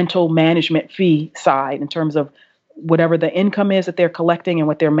the rental management fee side in terms of whatever the income is that they're collecting and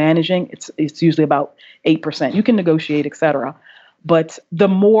what they're managing. It's usually about 8%. You can negotiate, et cetera. But the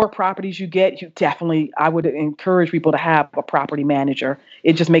more properties you get, I would encourage people to have a property manager.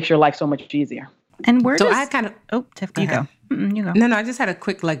 It just makes your life so much easier. And Tiff, you go. You go. No, I just had a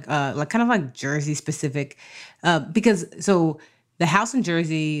quick, kind of like Jersey specific, because so the house in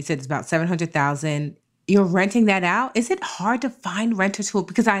Jersey said it's about $700,000. You're renting that out. Is it hard to find renters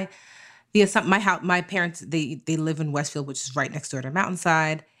because Yeah, my parents, they live in Westfield, which is right next door to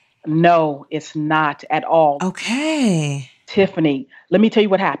Mountainside. No, it's not at all. Okay. Tiffany, let me tell you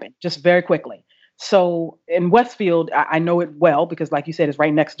what happened, just very quickly. So in Westfield, I know it well because, like you said, it's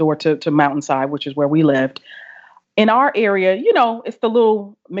right next door to Mountainside, which is where we lived. In our area, it's the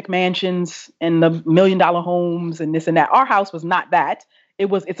little McMansions and the $1 million homes and this and that. Our house was not that.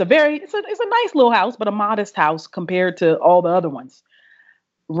 It's a nice little house, but a modest house compared to all the other ones.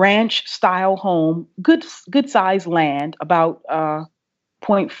 Ranch style home, good size land, about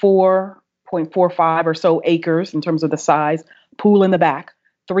point 0.4, 0.45 or so acres in terms of the size, pool in the back,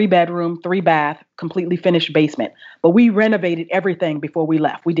 3 bedroom, 3 bath, completely finished basement. But we renovated everything before we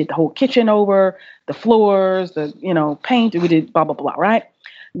left. We did the whole kitchen over, the floors, the paint, we did blah blah blah, right?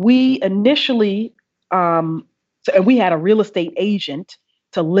 We initially and we had a real estate agent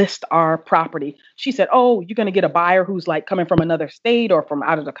to list our property. She said, "Oh, you're going to get a buyer who's like coming from another state or from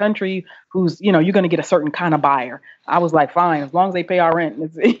out of the country, who's, you're going to get a certain kind of buyer." I was like, "Fine, as long as they pay our rent."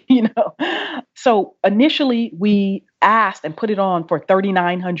 So initially we asked and put it on for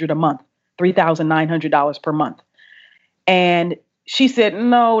 $3,900 a month, $3,900 per month. And she said,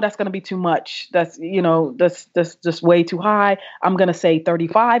 "No, that's going to be too much. That's just way too high. I'm going to say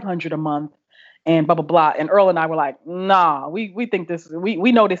 3,500 a month and blah blah blah." And Earl and I were like, "Nah, we think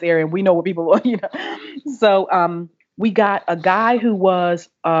we know this area and we know what people." So we got a guy who was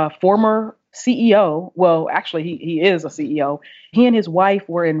a former CEO. Well, actually, he is a CEO. He and his wife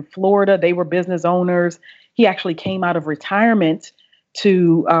were in Florida. They were business owners. He actually came out of retirement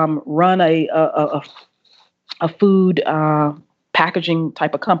to run a food packaging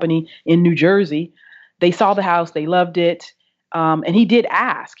type of company in New Jersey. They saw the house. They loved it. And he did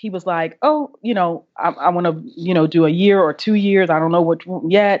ask. He was like, "Oh, I want to, do a year or 2 years. I don't know what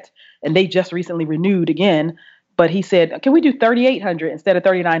yet." And they just recently renewed again. But he said, "Can we do 3,800 instead of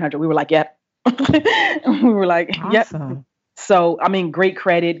 3,900?" We were like, "Yep." We were like, "Yep." Awesome. So, I mean, great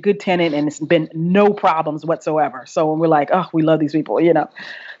credit, good tenant, and it's been no problems whatsoever. So we're like, "Oh, we love these people."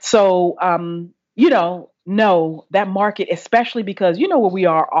 So, no, that market, especially because where we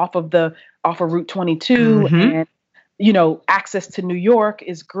are off of Route 22, Mm-hmm. and access to New York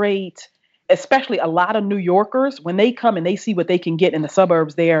is great. Especially a lot of New Yorkers, when they come and they see what they can get in the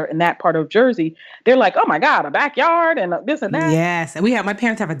suburbs there in that part of Jersey, they're like, "Oh my God, a backyard and this and that." Yes, and my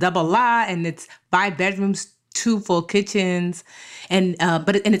parents have a double lot, and it's 5 bedrooms, 2 full kitchens, and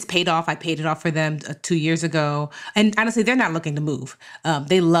it's paid off. I paid it off for them 2 years ago, and honestly, they're not looking to move.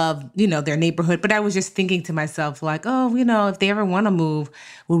 They love their neighborhood, but I was just thinking to myself like, oh, if they ever want to move,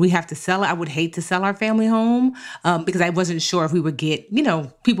 would we have to sell it? I would hate to sell our family home because I wasn't sure if we would get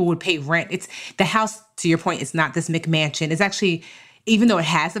people would pay rent. It's the house. To your point, it's not this McMansion. It's actually, even though it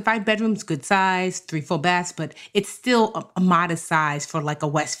has the 5 bedrooms, good size, 3 full baths, but it's still a modest size for like a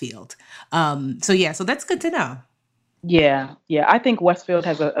Westfield. So that's good to know. Yeah, yeah. I think Westfield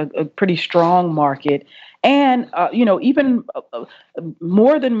has a pretty strong market, and even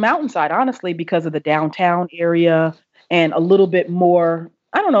more than Mountainside, honestly, because of the downtown area and a little bit more.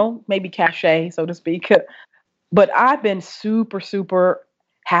 I don't know, maybe cachet, so to speak. But I've been super, super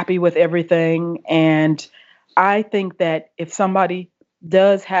happy with everything. And I think that if somebody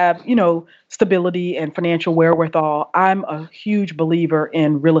does have, stability and financial wherewithal, I'm a huge believer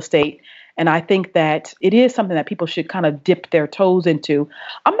in real estate. And I think that it is something that people should kind of dip their toes into.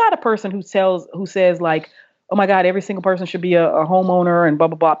 I'm not a person who says like, "Oh my God, every single person should be a homeowner and blah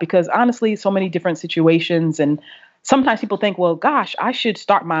blah blah," because honestly, so many different situations, and sometimes people think, "Well, gosh, I should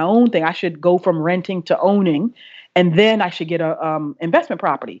start my own thing. I should go from renting to owning, and then I should get a investment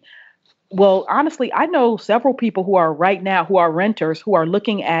property." Well, honestly, I know several people who are right now who are renters who are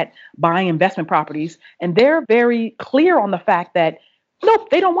looking at buying investment properties, and they're very clear on the fact that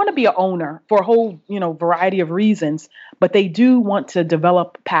nope, they don't want to be a owner for a whole, variety of reasons, but they do want to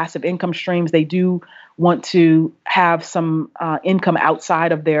develop passive income streams. They do want to have some income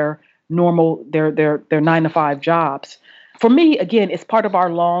outside of their normal their 9 to 5 jobs. For me, again, it's part of our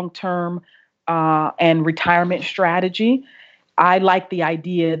long term and retirement strategy. I like the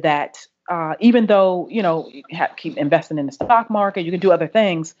idea that even though you keep investing in the stock market, you can do other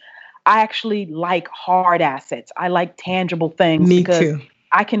things. I actually like hard assets. I like tangible things Me because too.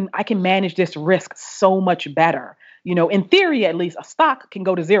 I can manage this risk so much better. In theory, at least, a stock can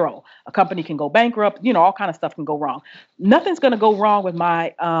go to zero, a company can go bankrupt. All kind of stuff can go wrong. Nothing's going to go wrong with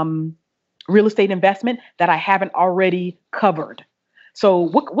my real estate investment that I haven't already covered. So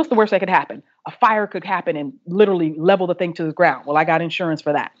what's the worst that could happen? A fire could happen and literally level the thing to the ground. Well, I got insurance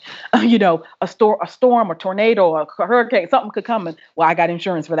for that. A storm, a tornado, a hurricane, something could come, and well, I got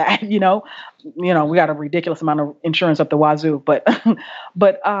insurance for that. We got a ridiculous amount of insurance up the wazoo.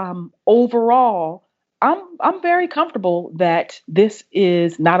 But overall, I'm very comfortable that this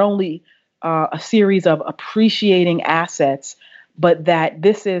is not only a series of appreciating assets, but that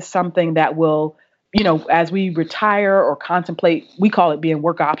this is something that will, as we retire or contemplate, we call it being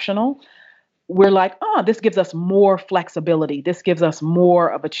work optional. We're like, oh, this gives us more flexibility. This gives us more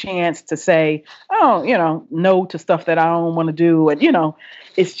of a chance to say, oh, no to stuff that I don't want to do. And,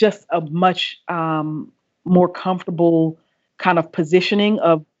 it's just a much more comfortable kind of positioning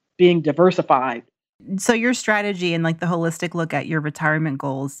of being diversified. So your strategy and like the holistic look at your retirement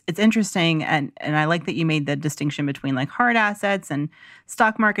goals, it's interesting. And I like that you made the distinction between like hard assets and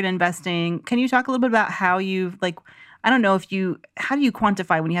stock market investing. Can you talk a little bit about how you how do you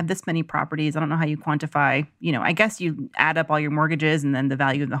quantify when you have this many properties? I don't know how you quantify, I guess you add up all your mortgages and then the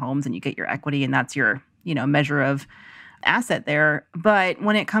value of the homes and you get your equity and that's your, measure of asset there. But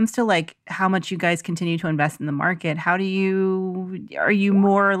when it comes to like how much you guys continue to invest in the market, are you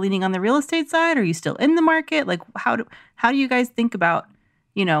more leaning on the real estate side? Are you still in the market? Like how do you guys think about,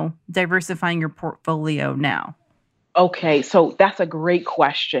 diversifying your portfolio now? Okay, so that's a great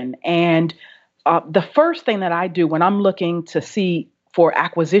question. And the first thing that I do when I'm looking to see for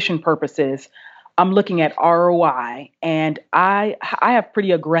acquisition purposes, I'm looking at ROI, and I have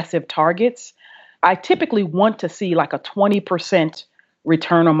pretty aggressive targets. I typically want to see like a 20%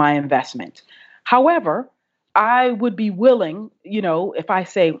 return on my investment. However, I would be willing, if I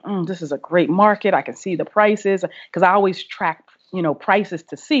say, this is a great market, I can see the prices, because I always track, prices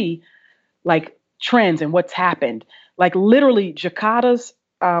to see like trends and what's happened. Like literally Jakarta's,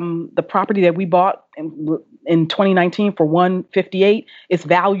 the property that we bought in 2019 for 158 is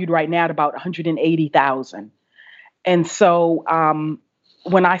valued right now at about 180,000. And so,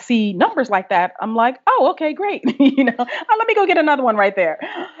 when I see numbers like that, I'm like, oh, okay, great. Let me go get another one right there.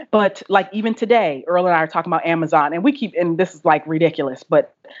 But like even today, Earl and I are talking about Amazon, and this is like ridiculous,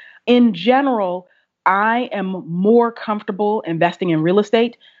 but in general, I am more comfortable investing in real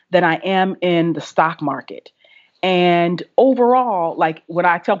estate than I am in the stock market. And overall, like when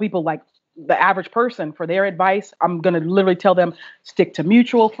I tell people like the average person for their advice, I'm going to literally tell them stick to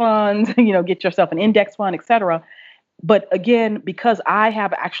mutual funds, get yourself an index fund, et cetera. But again, because I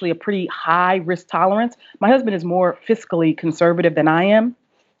have actually a pretty high risk tolerance, my husband is more fiscally conservative than I am.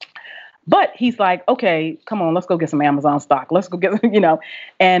 But he's like, okay, come on, let's go get some Amazon stock. Let's go get,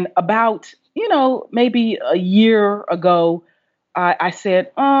 and about, maybe a year ago, I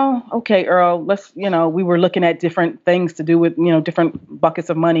said, oh, okay, Earl, let's, we were looking at different things to do with, different buckets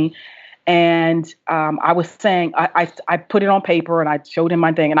of money. And I was saying, I put it on paper and I showed him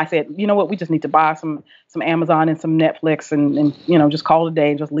my thing. And I said, you know what, we just need to buy some Amazon and some Netflix and just call it a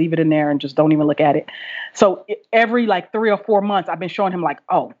day and just leave it in there and just don't even look at it. So every like 3 or 4 months, I've been showing him like,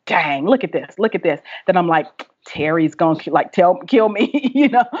 oh, dang, look at this. Then I'm like, Terry's going to like kill me,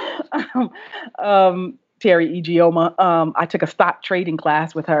 Terry Igioma. I took a stock trading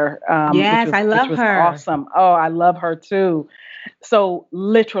class with her. Yes, I love her. Awesome. Oh, I love her too. So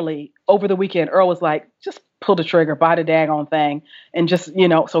literally over the weekend, Earl was like, just pull the trigger, buy the daggone thing. And just,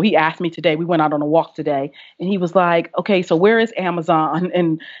 so he asked me today, we went out on a walk today and he was like, okay, so where is Amazon?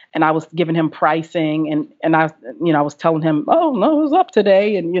 And I was giving him pricing and I was telling him, oh no, it was up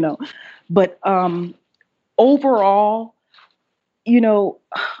today. And, but overall,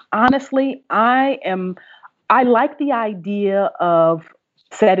 honestly, I like the idea of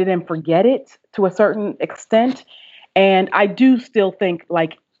set it and forget it to a certain extent. And I do still think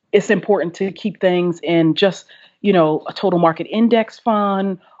like it's important to keep things in just, a total market index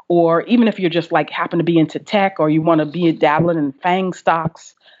fund, or even if you're just like happen to be into tech or you want to be dabbling in FANG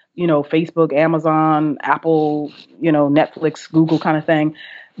stocks, Facebook, Amazon, Apple, Netflix, Google kind of thing,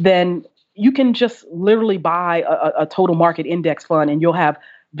 then you can just literally buy a total market index fund and you'll have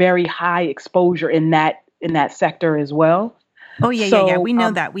very high exposure in that sector as well. Oh, yeah, yeah. We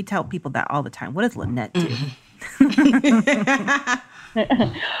know that. We tell people that all the time. What does Lynette do?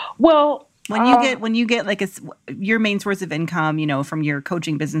 Well, when you get like your main source of income, from your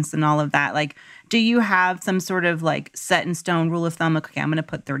coaching business and all of that, like, do you have some sort of like set in stone rule of thumb? Like, okay, I'm going to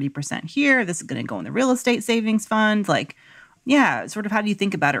put 30% here. This is going to go in the real estate savings fund. Like, yeah, sort of how do you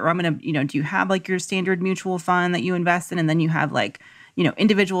think about it? Or I'm going to, do you have like your standard mutual fund that you invest in? And then you have like,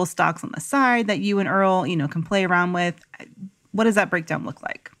 individual stocks on the side that you and Earl, can play around with. What does that breakdown look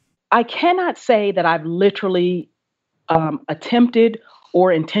like? I cannot say that I've literally attempted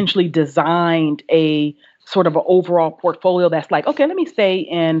or intentionally designed a sort of an overall portfolio that's like, okay, let me stay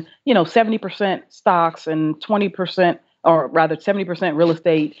in, 70% stocks and 20%, or rather 70% real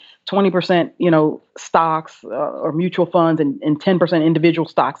estate, 20%, stocks or mutual funds, and 10% individual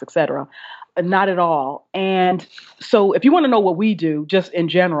stocks, et cetera. Not at all. And so if you want to know what we do, just in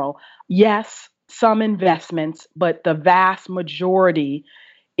general, yes, some investments, but the vast majority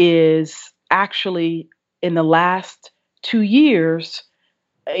is actually in the last 2 years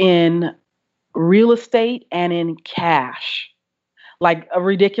in real estate and in cash, like a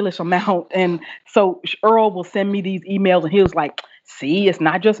ridiculous amount. And so Earl will send me these emails and he was like, see, it's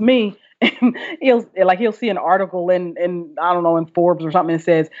not just me. And he'll see an article in I don't know, in Forbes or something that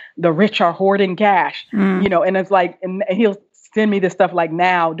says the rich are hoarding cash, and it's like, and he'll send me this stuff like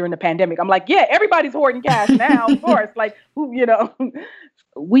now during the pandemic. I'm like, yeah, everybody's hoarding cash now, of course. Like,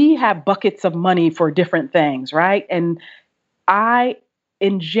 we have buckets of money for different things, right? And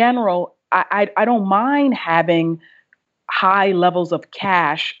in general, I don't mind having high levels of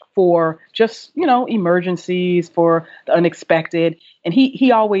cash for just, emergencies, for the unexpected. And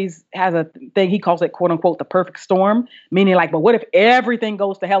he always has a thing, he calls it, quote unquote, the perfect storm, meaning like, but what if everything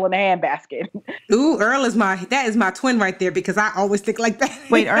goes to hell in a handbasket? Ooh, Earl is my twin right there, because I always think like that.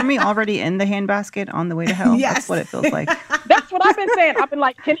 Wait, aren't we already in the handbasket on the way to hell? Yes. That's what it feels like. That's what I've been saying. I've been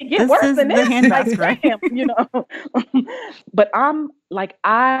like, can it get worse than this? The handbasket, right? But I'm like,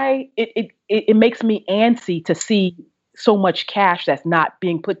 it makes me antsy to see so much cash that's not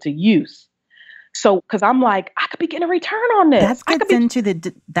being put to use. So, because I'm like, I could be getting a return on this.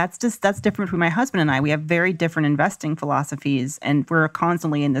 That's different between my husband and I. We have very different investing philosophies, and we're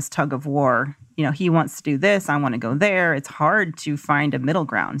constantly in this tug of war. He wants to do this, I want to go there. It's hard to find a middle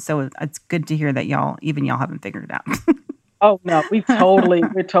ground. So it's good to hear that y'all haven't figured it out. Oh no, we're totally.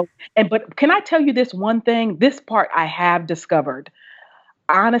 But can I tell you this one thing? This part I have discovered.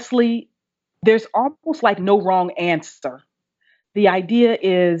 Honestly, there's almost like no wrong answer. The idea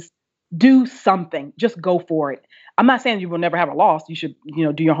is, do something, just go for it. I'm not saying you will never have a loss. You should,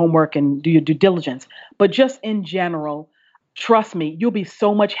 do your homework and do your due diligence. But just in general, trust me, you'll be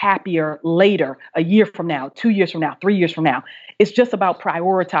so much happier later, a year from now, 2 years from now, 3 years from now. It's just about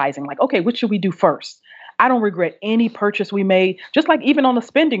prioritizing. Like, okay, what should we do first? I don't regret any purchase we made. Just like even on the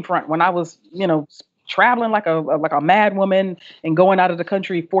spending front, when I was, traveling like a mad woman and going out of the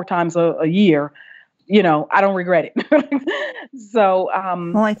country 4 times a year, I don't regret it. So,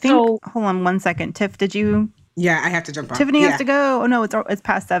 well, I think, hold on one second. Tiff, did you? Yeah, I have to jump on. Tiffany has to go. Oh no, it's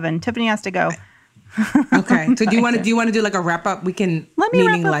past 7. Tiffany has to go. Okay. So do you want to do like a wrap up? We can. Let me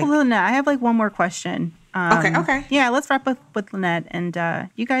wrap up with Lynette. I have like one more question. Okay. Yeah, let's wrap up with Lynette. And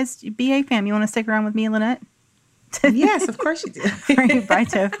you guys, BA fam, you want to stick around with me and Lynette? Yes, of course you do. All right, bye,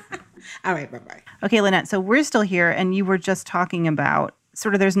 Tiff. All right, bye-bye. Okay, Lynette, so we're still here, and you were just talking about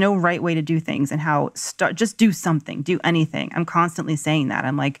sort of there's no right way to do things and how just do something, do anything. I'm constantly saying that.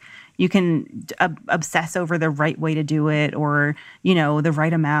 I'm like, you can obsess over the right way to do it, or, the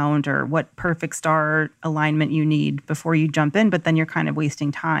right amount, or what perfect star alignment you need before you jump in, but then you're kind of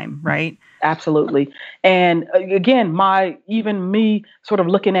wasting time, right? Absolutely. And again, me sort of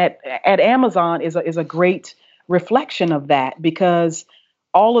looking at Amazon is a great reflection of that, because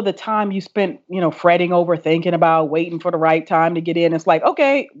all of the time you spent, fretting over, thinking about, waiting for the right time to get in. It's like,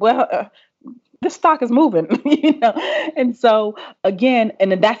 okay, well, this stock is moving, And so again,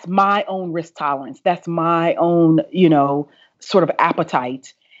 and then that's my own risk tolerance. That's my own, sort of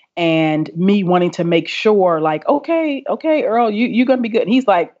appetite, and me wanting to make sure, like, okay, Earl, you're going to be good. And he's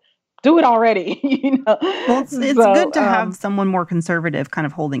like, do it already, Well, it's good to have someone more conservative kind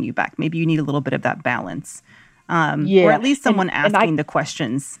of holding you back. Maybe you need a little bit of that balance. Or at least someone asking the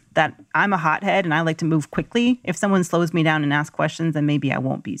questions. That I'm a hothead and I like to move quickly. If someone slows me down and asks questions, then maybe I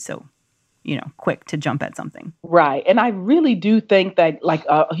won't be so, quick to jump at something. Right. And I really do think that like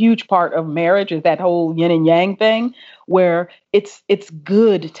a huge part of marriage is that whole yin and yang thing, where it's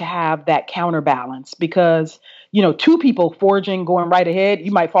good to have that counterbalance, because, 2 people forging, going right ahead,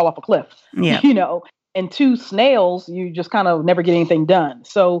 you might fall off a cliff, and 2 snails, you just kind of never get anything done.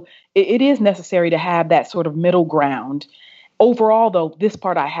 So it is necessary to have that sort of middle ground. Overall, though, this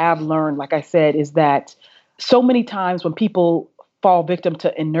part I have learned, like I said, is that so many times when people fall victim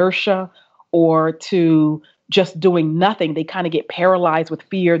to inertia or to just doing nothing, they kind of get paralyzed with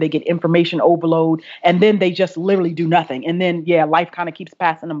fear. They get information overload, and then they just literally do nothing. And then, life kind of keeps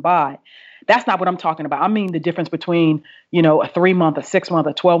passing them by. That's not what I'm talking about. I mean the difference between, a 3-month, a 6-month,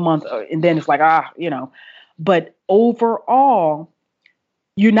 a 12-month, and then it's like, But overall,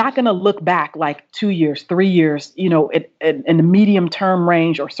 you're not going to look back like 2 years, 3 years, in the medium term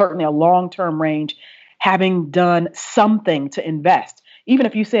range, or certainly a long term range, having done something to invest. even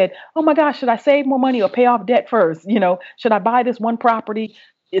if you said, oh my gosh, should I save more money or pay off debt first? Should I buy this one property?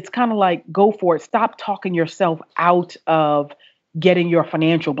 It's kind of like, go for it. Stop talking yourself out of getting your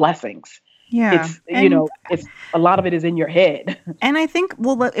financial blessings. Yeah. It's a lot of it is in your head. And I think,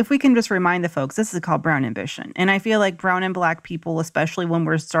 well, if we can just remind the folks, this is called brown ambition. And I feel like brown and Black people, especially when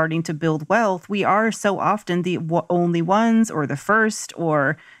we're starting to build wealth, we are so often the only ones or the first,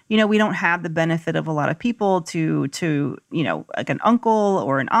 or, we don't have the benefit of a lot of people to like an uncle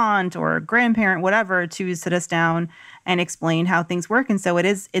or an aunt or a grandparent, whatever, to sit us down and explain how things work. And so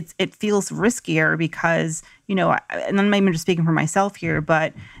it feels riskier because, and I'm not even just speaking for myself here,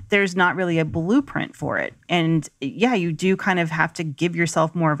 but there's not really a blueprint for it. And yeah, you do kind of have to give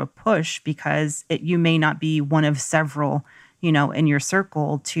yourself more of a push because you may not be one of several, in your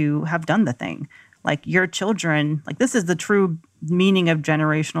circle to have done the thing. Like your children, like this is the true meaning of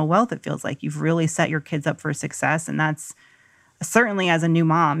generational wealth. It feels like you've really set your kids up for success. And that's certainly, as a new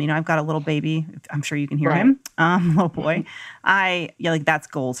mom, I've got a little baby. I'm sure you can hear him, little boy. Like that's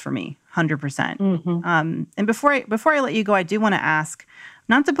goals for me, 100%. And before I let you go, I do want to ask,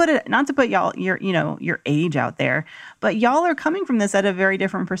 not to put y'all your age out there, but y'all are coming from this at a very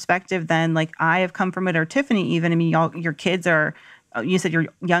different perspective than like I have come from it, or Tiffany even. I mean, your kids are. You said your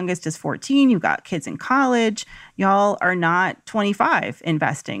youngest is 14. You've got kids in college. Y'all are not 25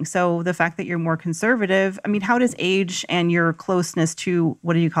 investing. So the fact that you're more conservative, I mean, how does age and your closeness to,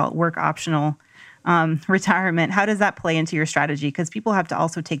 what do you call it, work optional retirement, how does that play into your strategy? Because people have to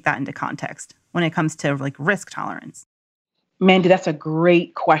also take that into context when it comes to like risk tolerance. Mandy, that's a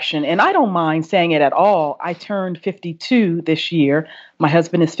great question. And I don't mind saying it at all. I turned 52 this year. My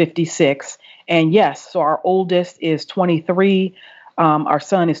husband is 56. And yes, so our oldest is 23. Our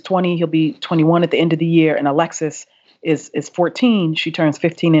son is 20. He'll be 21 at the end of the year. And Alexis is 14. She turns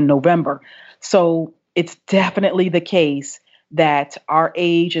 15 in November. So it's definitely the case that our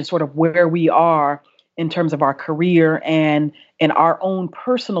age and sort of where we are in terms of our career and in our own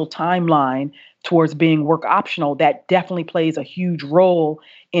personal timeline towards being work optional, that definitely plays a huge role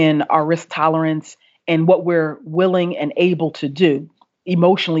in our risk tolerance and what we're willing and able to do,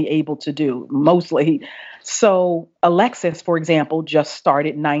 emotionally able to do, mostly. So Alexis, for example, just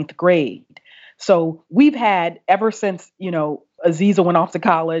started 9th grade. So we've had, ever since, Aziza went off to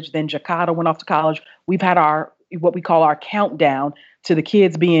college, then Jakata went off to college, we've had what we call our countdown to the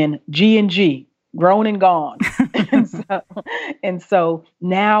kids being G&G, grown and gone. and so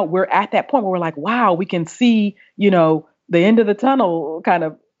now we're at that point where we're like, wow, we can see, the end of the tunnel. Kind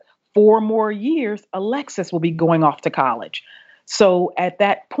of 4 more years, Alexis will be going off to college. So at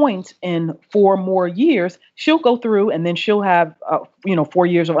that point in 4 more years, she'll go through and then she'll have, 4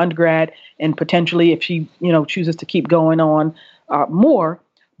 years of undergrad, and potentially if she, chooses to keep going on more.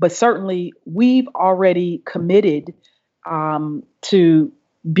 But certainly we've already committed to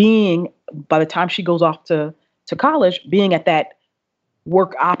being, by the time she goes off to college, being at that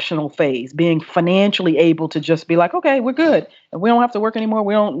work optional phase, being financially able to just be like, okay, we're good. And we don't have to work anymore.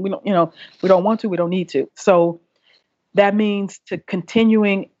 We don't want to, we don't need to. So that means to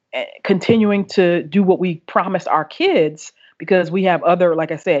continuing to do what we promised our kids, because we have other,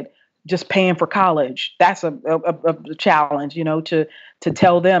 like I said, just paying for college. That's a challenge, to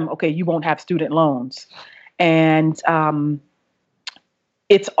tell them, okay, you won't have student loans. And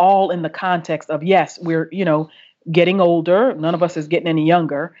it's all in the context of, yes, we're, getting older. None of us is getting any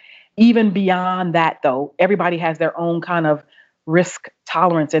younger. Even beyond that, though, everybody has their own kind of risk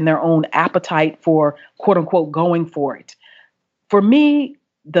tolerance and their own appetite for, quote unquote, going for it. For me,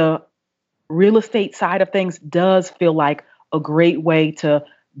 the real estate side of things does feel like a great way to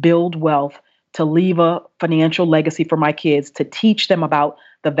build wealth, to leave a financial legacy for my kids, to teach them about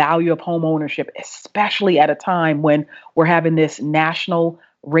the value of home ownership, especially at a time when we're having this national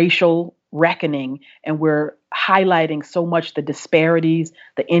racial reckoning and we're highlighting so much the disparities,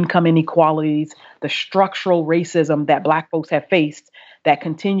 the income inequalities, the structural racism that Black folks have faced that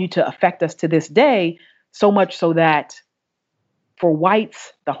continue to affect us to this day, so much so that for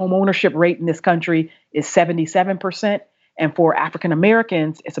whites, the home ownership rate in this country is 77%. And for African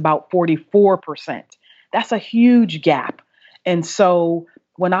Americans, it's about 44%. That's a huge gap. And so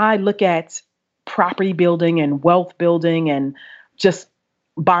when I look at property building and wealth building and just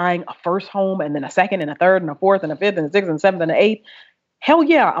buying a first home and then a second and a third and a fourth and a fifth and a sixth and a seventh and an eighth, hell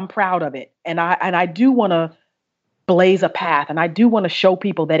yeah, I'm proud of it. And I do want to blaze a path, and I do want to show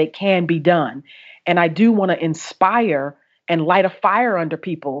people that it can be done. And I do want to inspire and light a fire under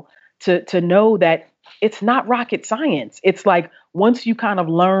people to know that it's not rocket science. It's like, once you kind of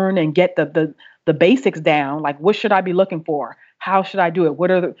learn and get the basics down, like, what should I be looking for? How should I do it? What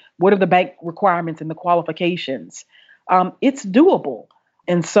are the bank requirements and the qualifications? It's doable.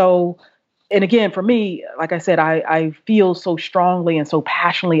 And so, and again, for me, like I said, I feel so strongly and so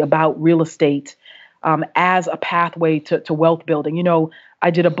passionately about real estate as a pathway to wealth building. You know,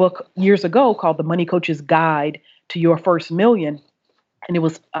 I did a book years ago called The Money Coach's Guide to Your First Million. And it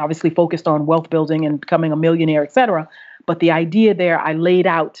was obviously focused on wealth building and becoming a millionaire, et cetera. But the idea there, I laid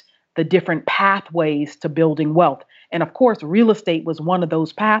out the different pathways to building wealth. And of course, real estate was one of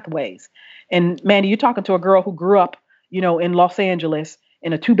those pathways. And Mandy, you're talking to a girl who grew up, you know, in Los Angeles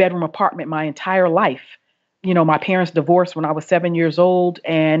in a 2-bedroom apartment my entire life. You know, my parents divorced when I was 7 years old,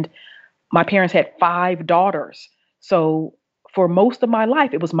 and my parents had 5 daughters. So for most of my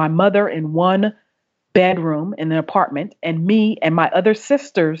life, it was my mother in one bedroom in an apartment and me and my other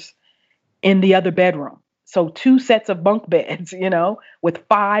sisters in the other bedroom. So 2 sets of bunk beds, you know, with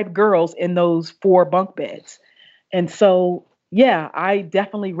 5 girls in those 4 bunk beds. And so, yeah, I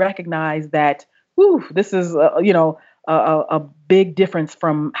definitely recognize that, this is, a big difference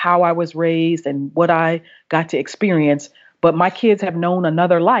from how I was raised and what I got to experience. But my kids have known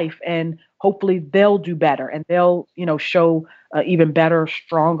another life, and hopefully they'll do better, and they'll, you know, show even better,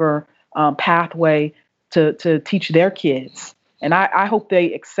 stronger pathway to teach their kids. And I hope they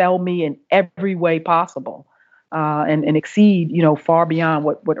excel me in every way possible, and exceed, you know, far beyond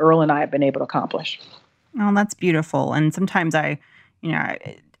what Earl and I have been able to accomplish. Oh, that's beautiful. And sometimes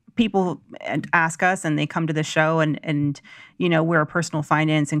people ask us and they come to the show and, you know, we're a personal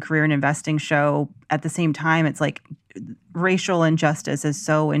finance and career and investing show. At the same time, it's like racial injustice is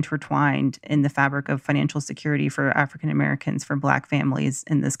so intertwined in the fabric of financial security for African Americans, for Black families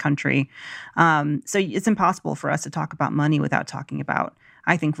in this country. So it's impossible for us to talk about money without talking about,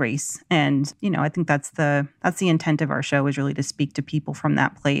 I think, race. And, you know, I think that's the intent of our show, is really to speak to people from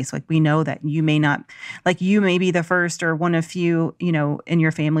that place. Like, we know that you may be the first or one of few, you know, in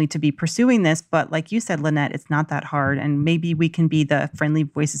your family to be pursuing this. But like you said, Lynette, it's not that hard. And maybe we can be the friendly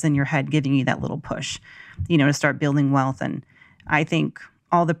voices in your head giving you that little push, you know, to start building wealth. And I think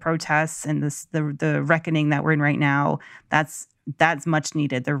all the protests and the reckoning that we're in right now, that's much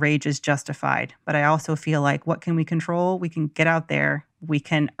needed. The rage is justified. But I also feel like, what can we control? We can get out there, we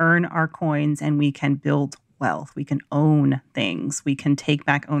can earn our coins, and we can build wealth. We can own things. We can take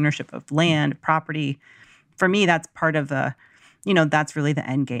back ownership of land, property. For me, that's part of that's really the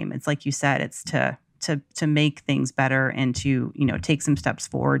end game. It's like you said, it's to make things better and to, you know, take some steps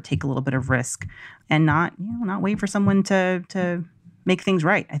forward, take a little bit of risk, and not wait for someone to make things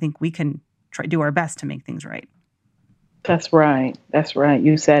right. I think we can do our best to make things right. That's right.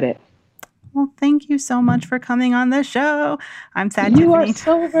 You said it. Well, thank you so much for coming on the show. I'm sad you Tiffany. are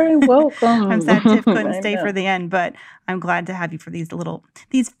so very welcome. I'm sad Tiff couldn't stay for the end, but I'm glad to have you for these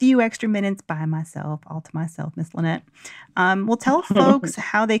few extra minutes by myself, all to myself, Miss Lynette. Well, tell folks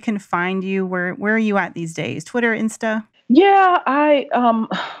how they can find you. Where are you at these days? Twitter, Insta? Yeah, I'm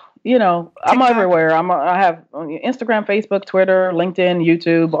everywhere. I have Instagram, Facebook, Twitter, LinkedIn,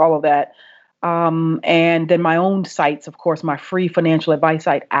 YouTube, all of that. And then my own sites, of course, my free financial advice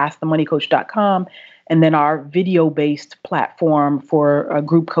site, askthemoneycoach.com. And then our video-based platform for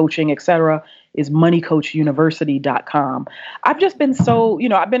group coaching, et cetera, is moneycoachuniversity.com. I've just been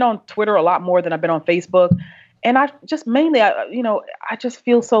I've been on Twitter a lot more than I've been on Facebook. And I just I just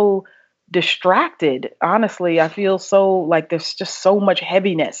feel so distracted. Honestly, I feel so like there's just so much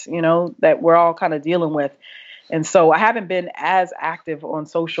heaviness, you know, that we're all kind of dealing with. And so I haven't been as active on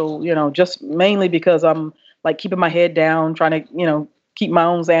social, you know, just mainly because I'm like keeping my head down, trying to, you know, keep my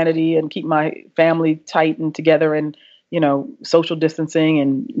own sanity and keep my family tight and together, and, you know, social distancing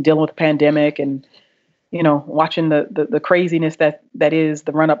and dealing with the pandemic, and, you know, watching the craziness that is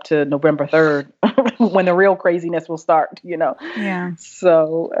the run up to November 3rd when the real craziness will start, you know. Yeah.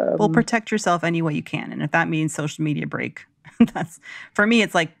 So well, protect yourself any way you can. And if that means social media break, for me,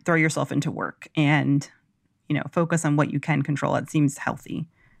 it's like throw yourself into work and, you know, focus on what you can control. It seems healthy,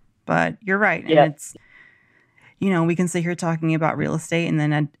 but you're right. Yeah. And it's, you know, we can sit here talking about real estate and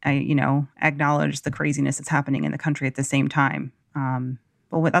then I acknowledge the craziness that's happening in the country at the same time.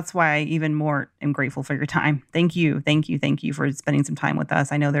 But that's why I even more am grateful for your time. Thank you for spending some time with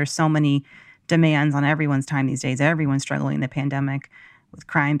us. I know there's so many demands on everyone's time these days. Everyone's struggling in the pandemic with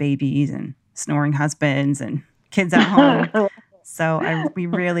crying babies and snoring husbands and kids at home. So we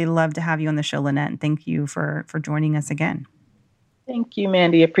really love to have you on the show, Lynette, and thank you for joining us again. Thank you,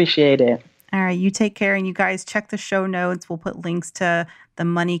 Mandy. Appreciate it. All right, you take care, and you guys check the show notes. We'll put links to the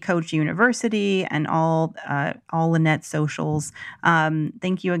Money Coach University and all Lynette's socials.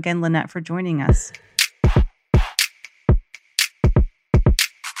 Thank you again, Lynette, for joining us.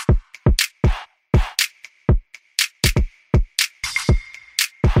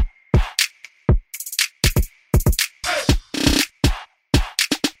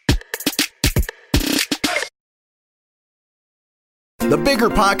 The Bigger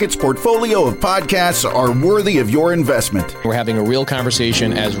Pockets portfolio of podcasts are worthy of your investment. We're having a real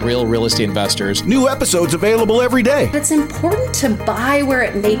conversation as real estate investors. New episodes available every day. It's important to buy where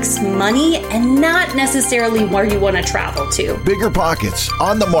it makes money and not necessarily where you want to travel to. Bigger Pockets,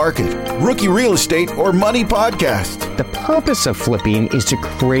 On the Market, Rookie Real Estate, or Money Podcast. The purpose of flipping is to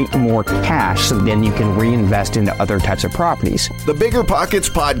create more cash so then you can reinvest into other types of properties. The Bigger Pockets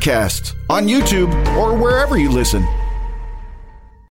Podcast on YouTube or wherever you listen.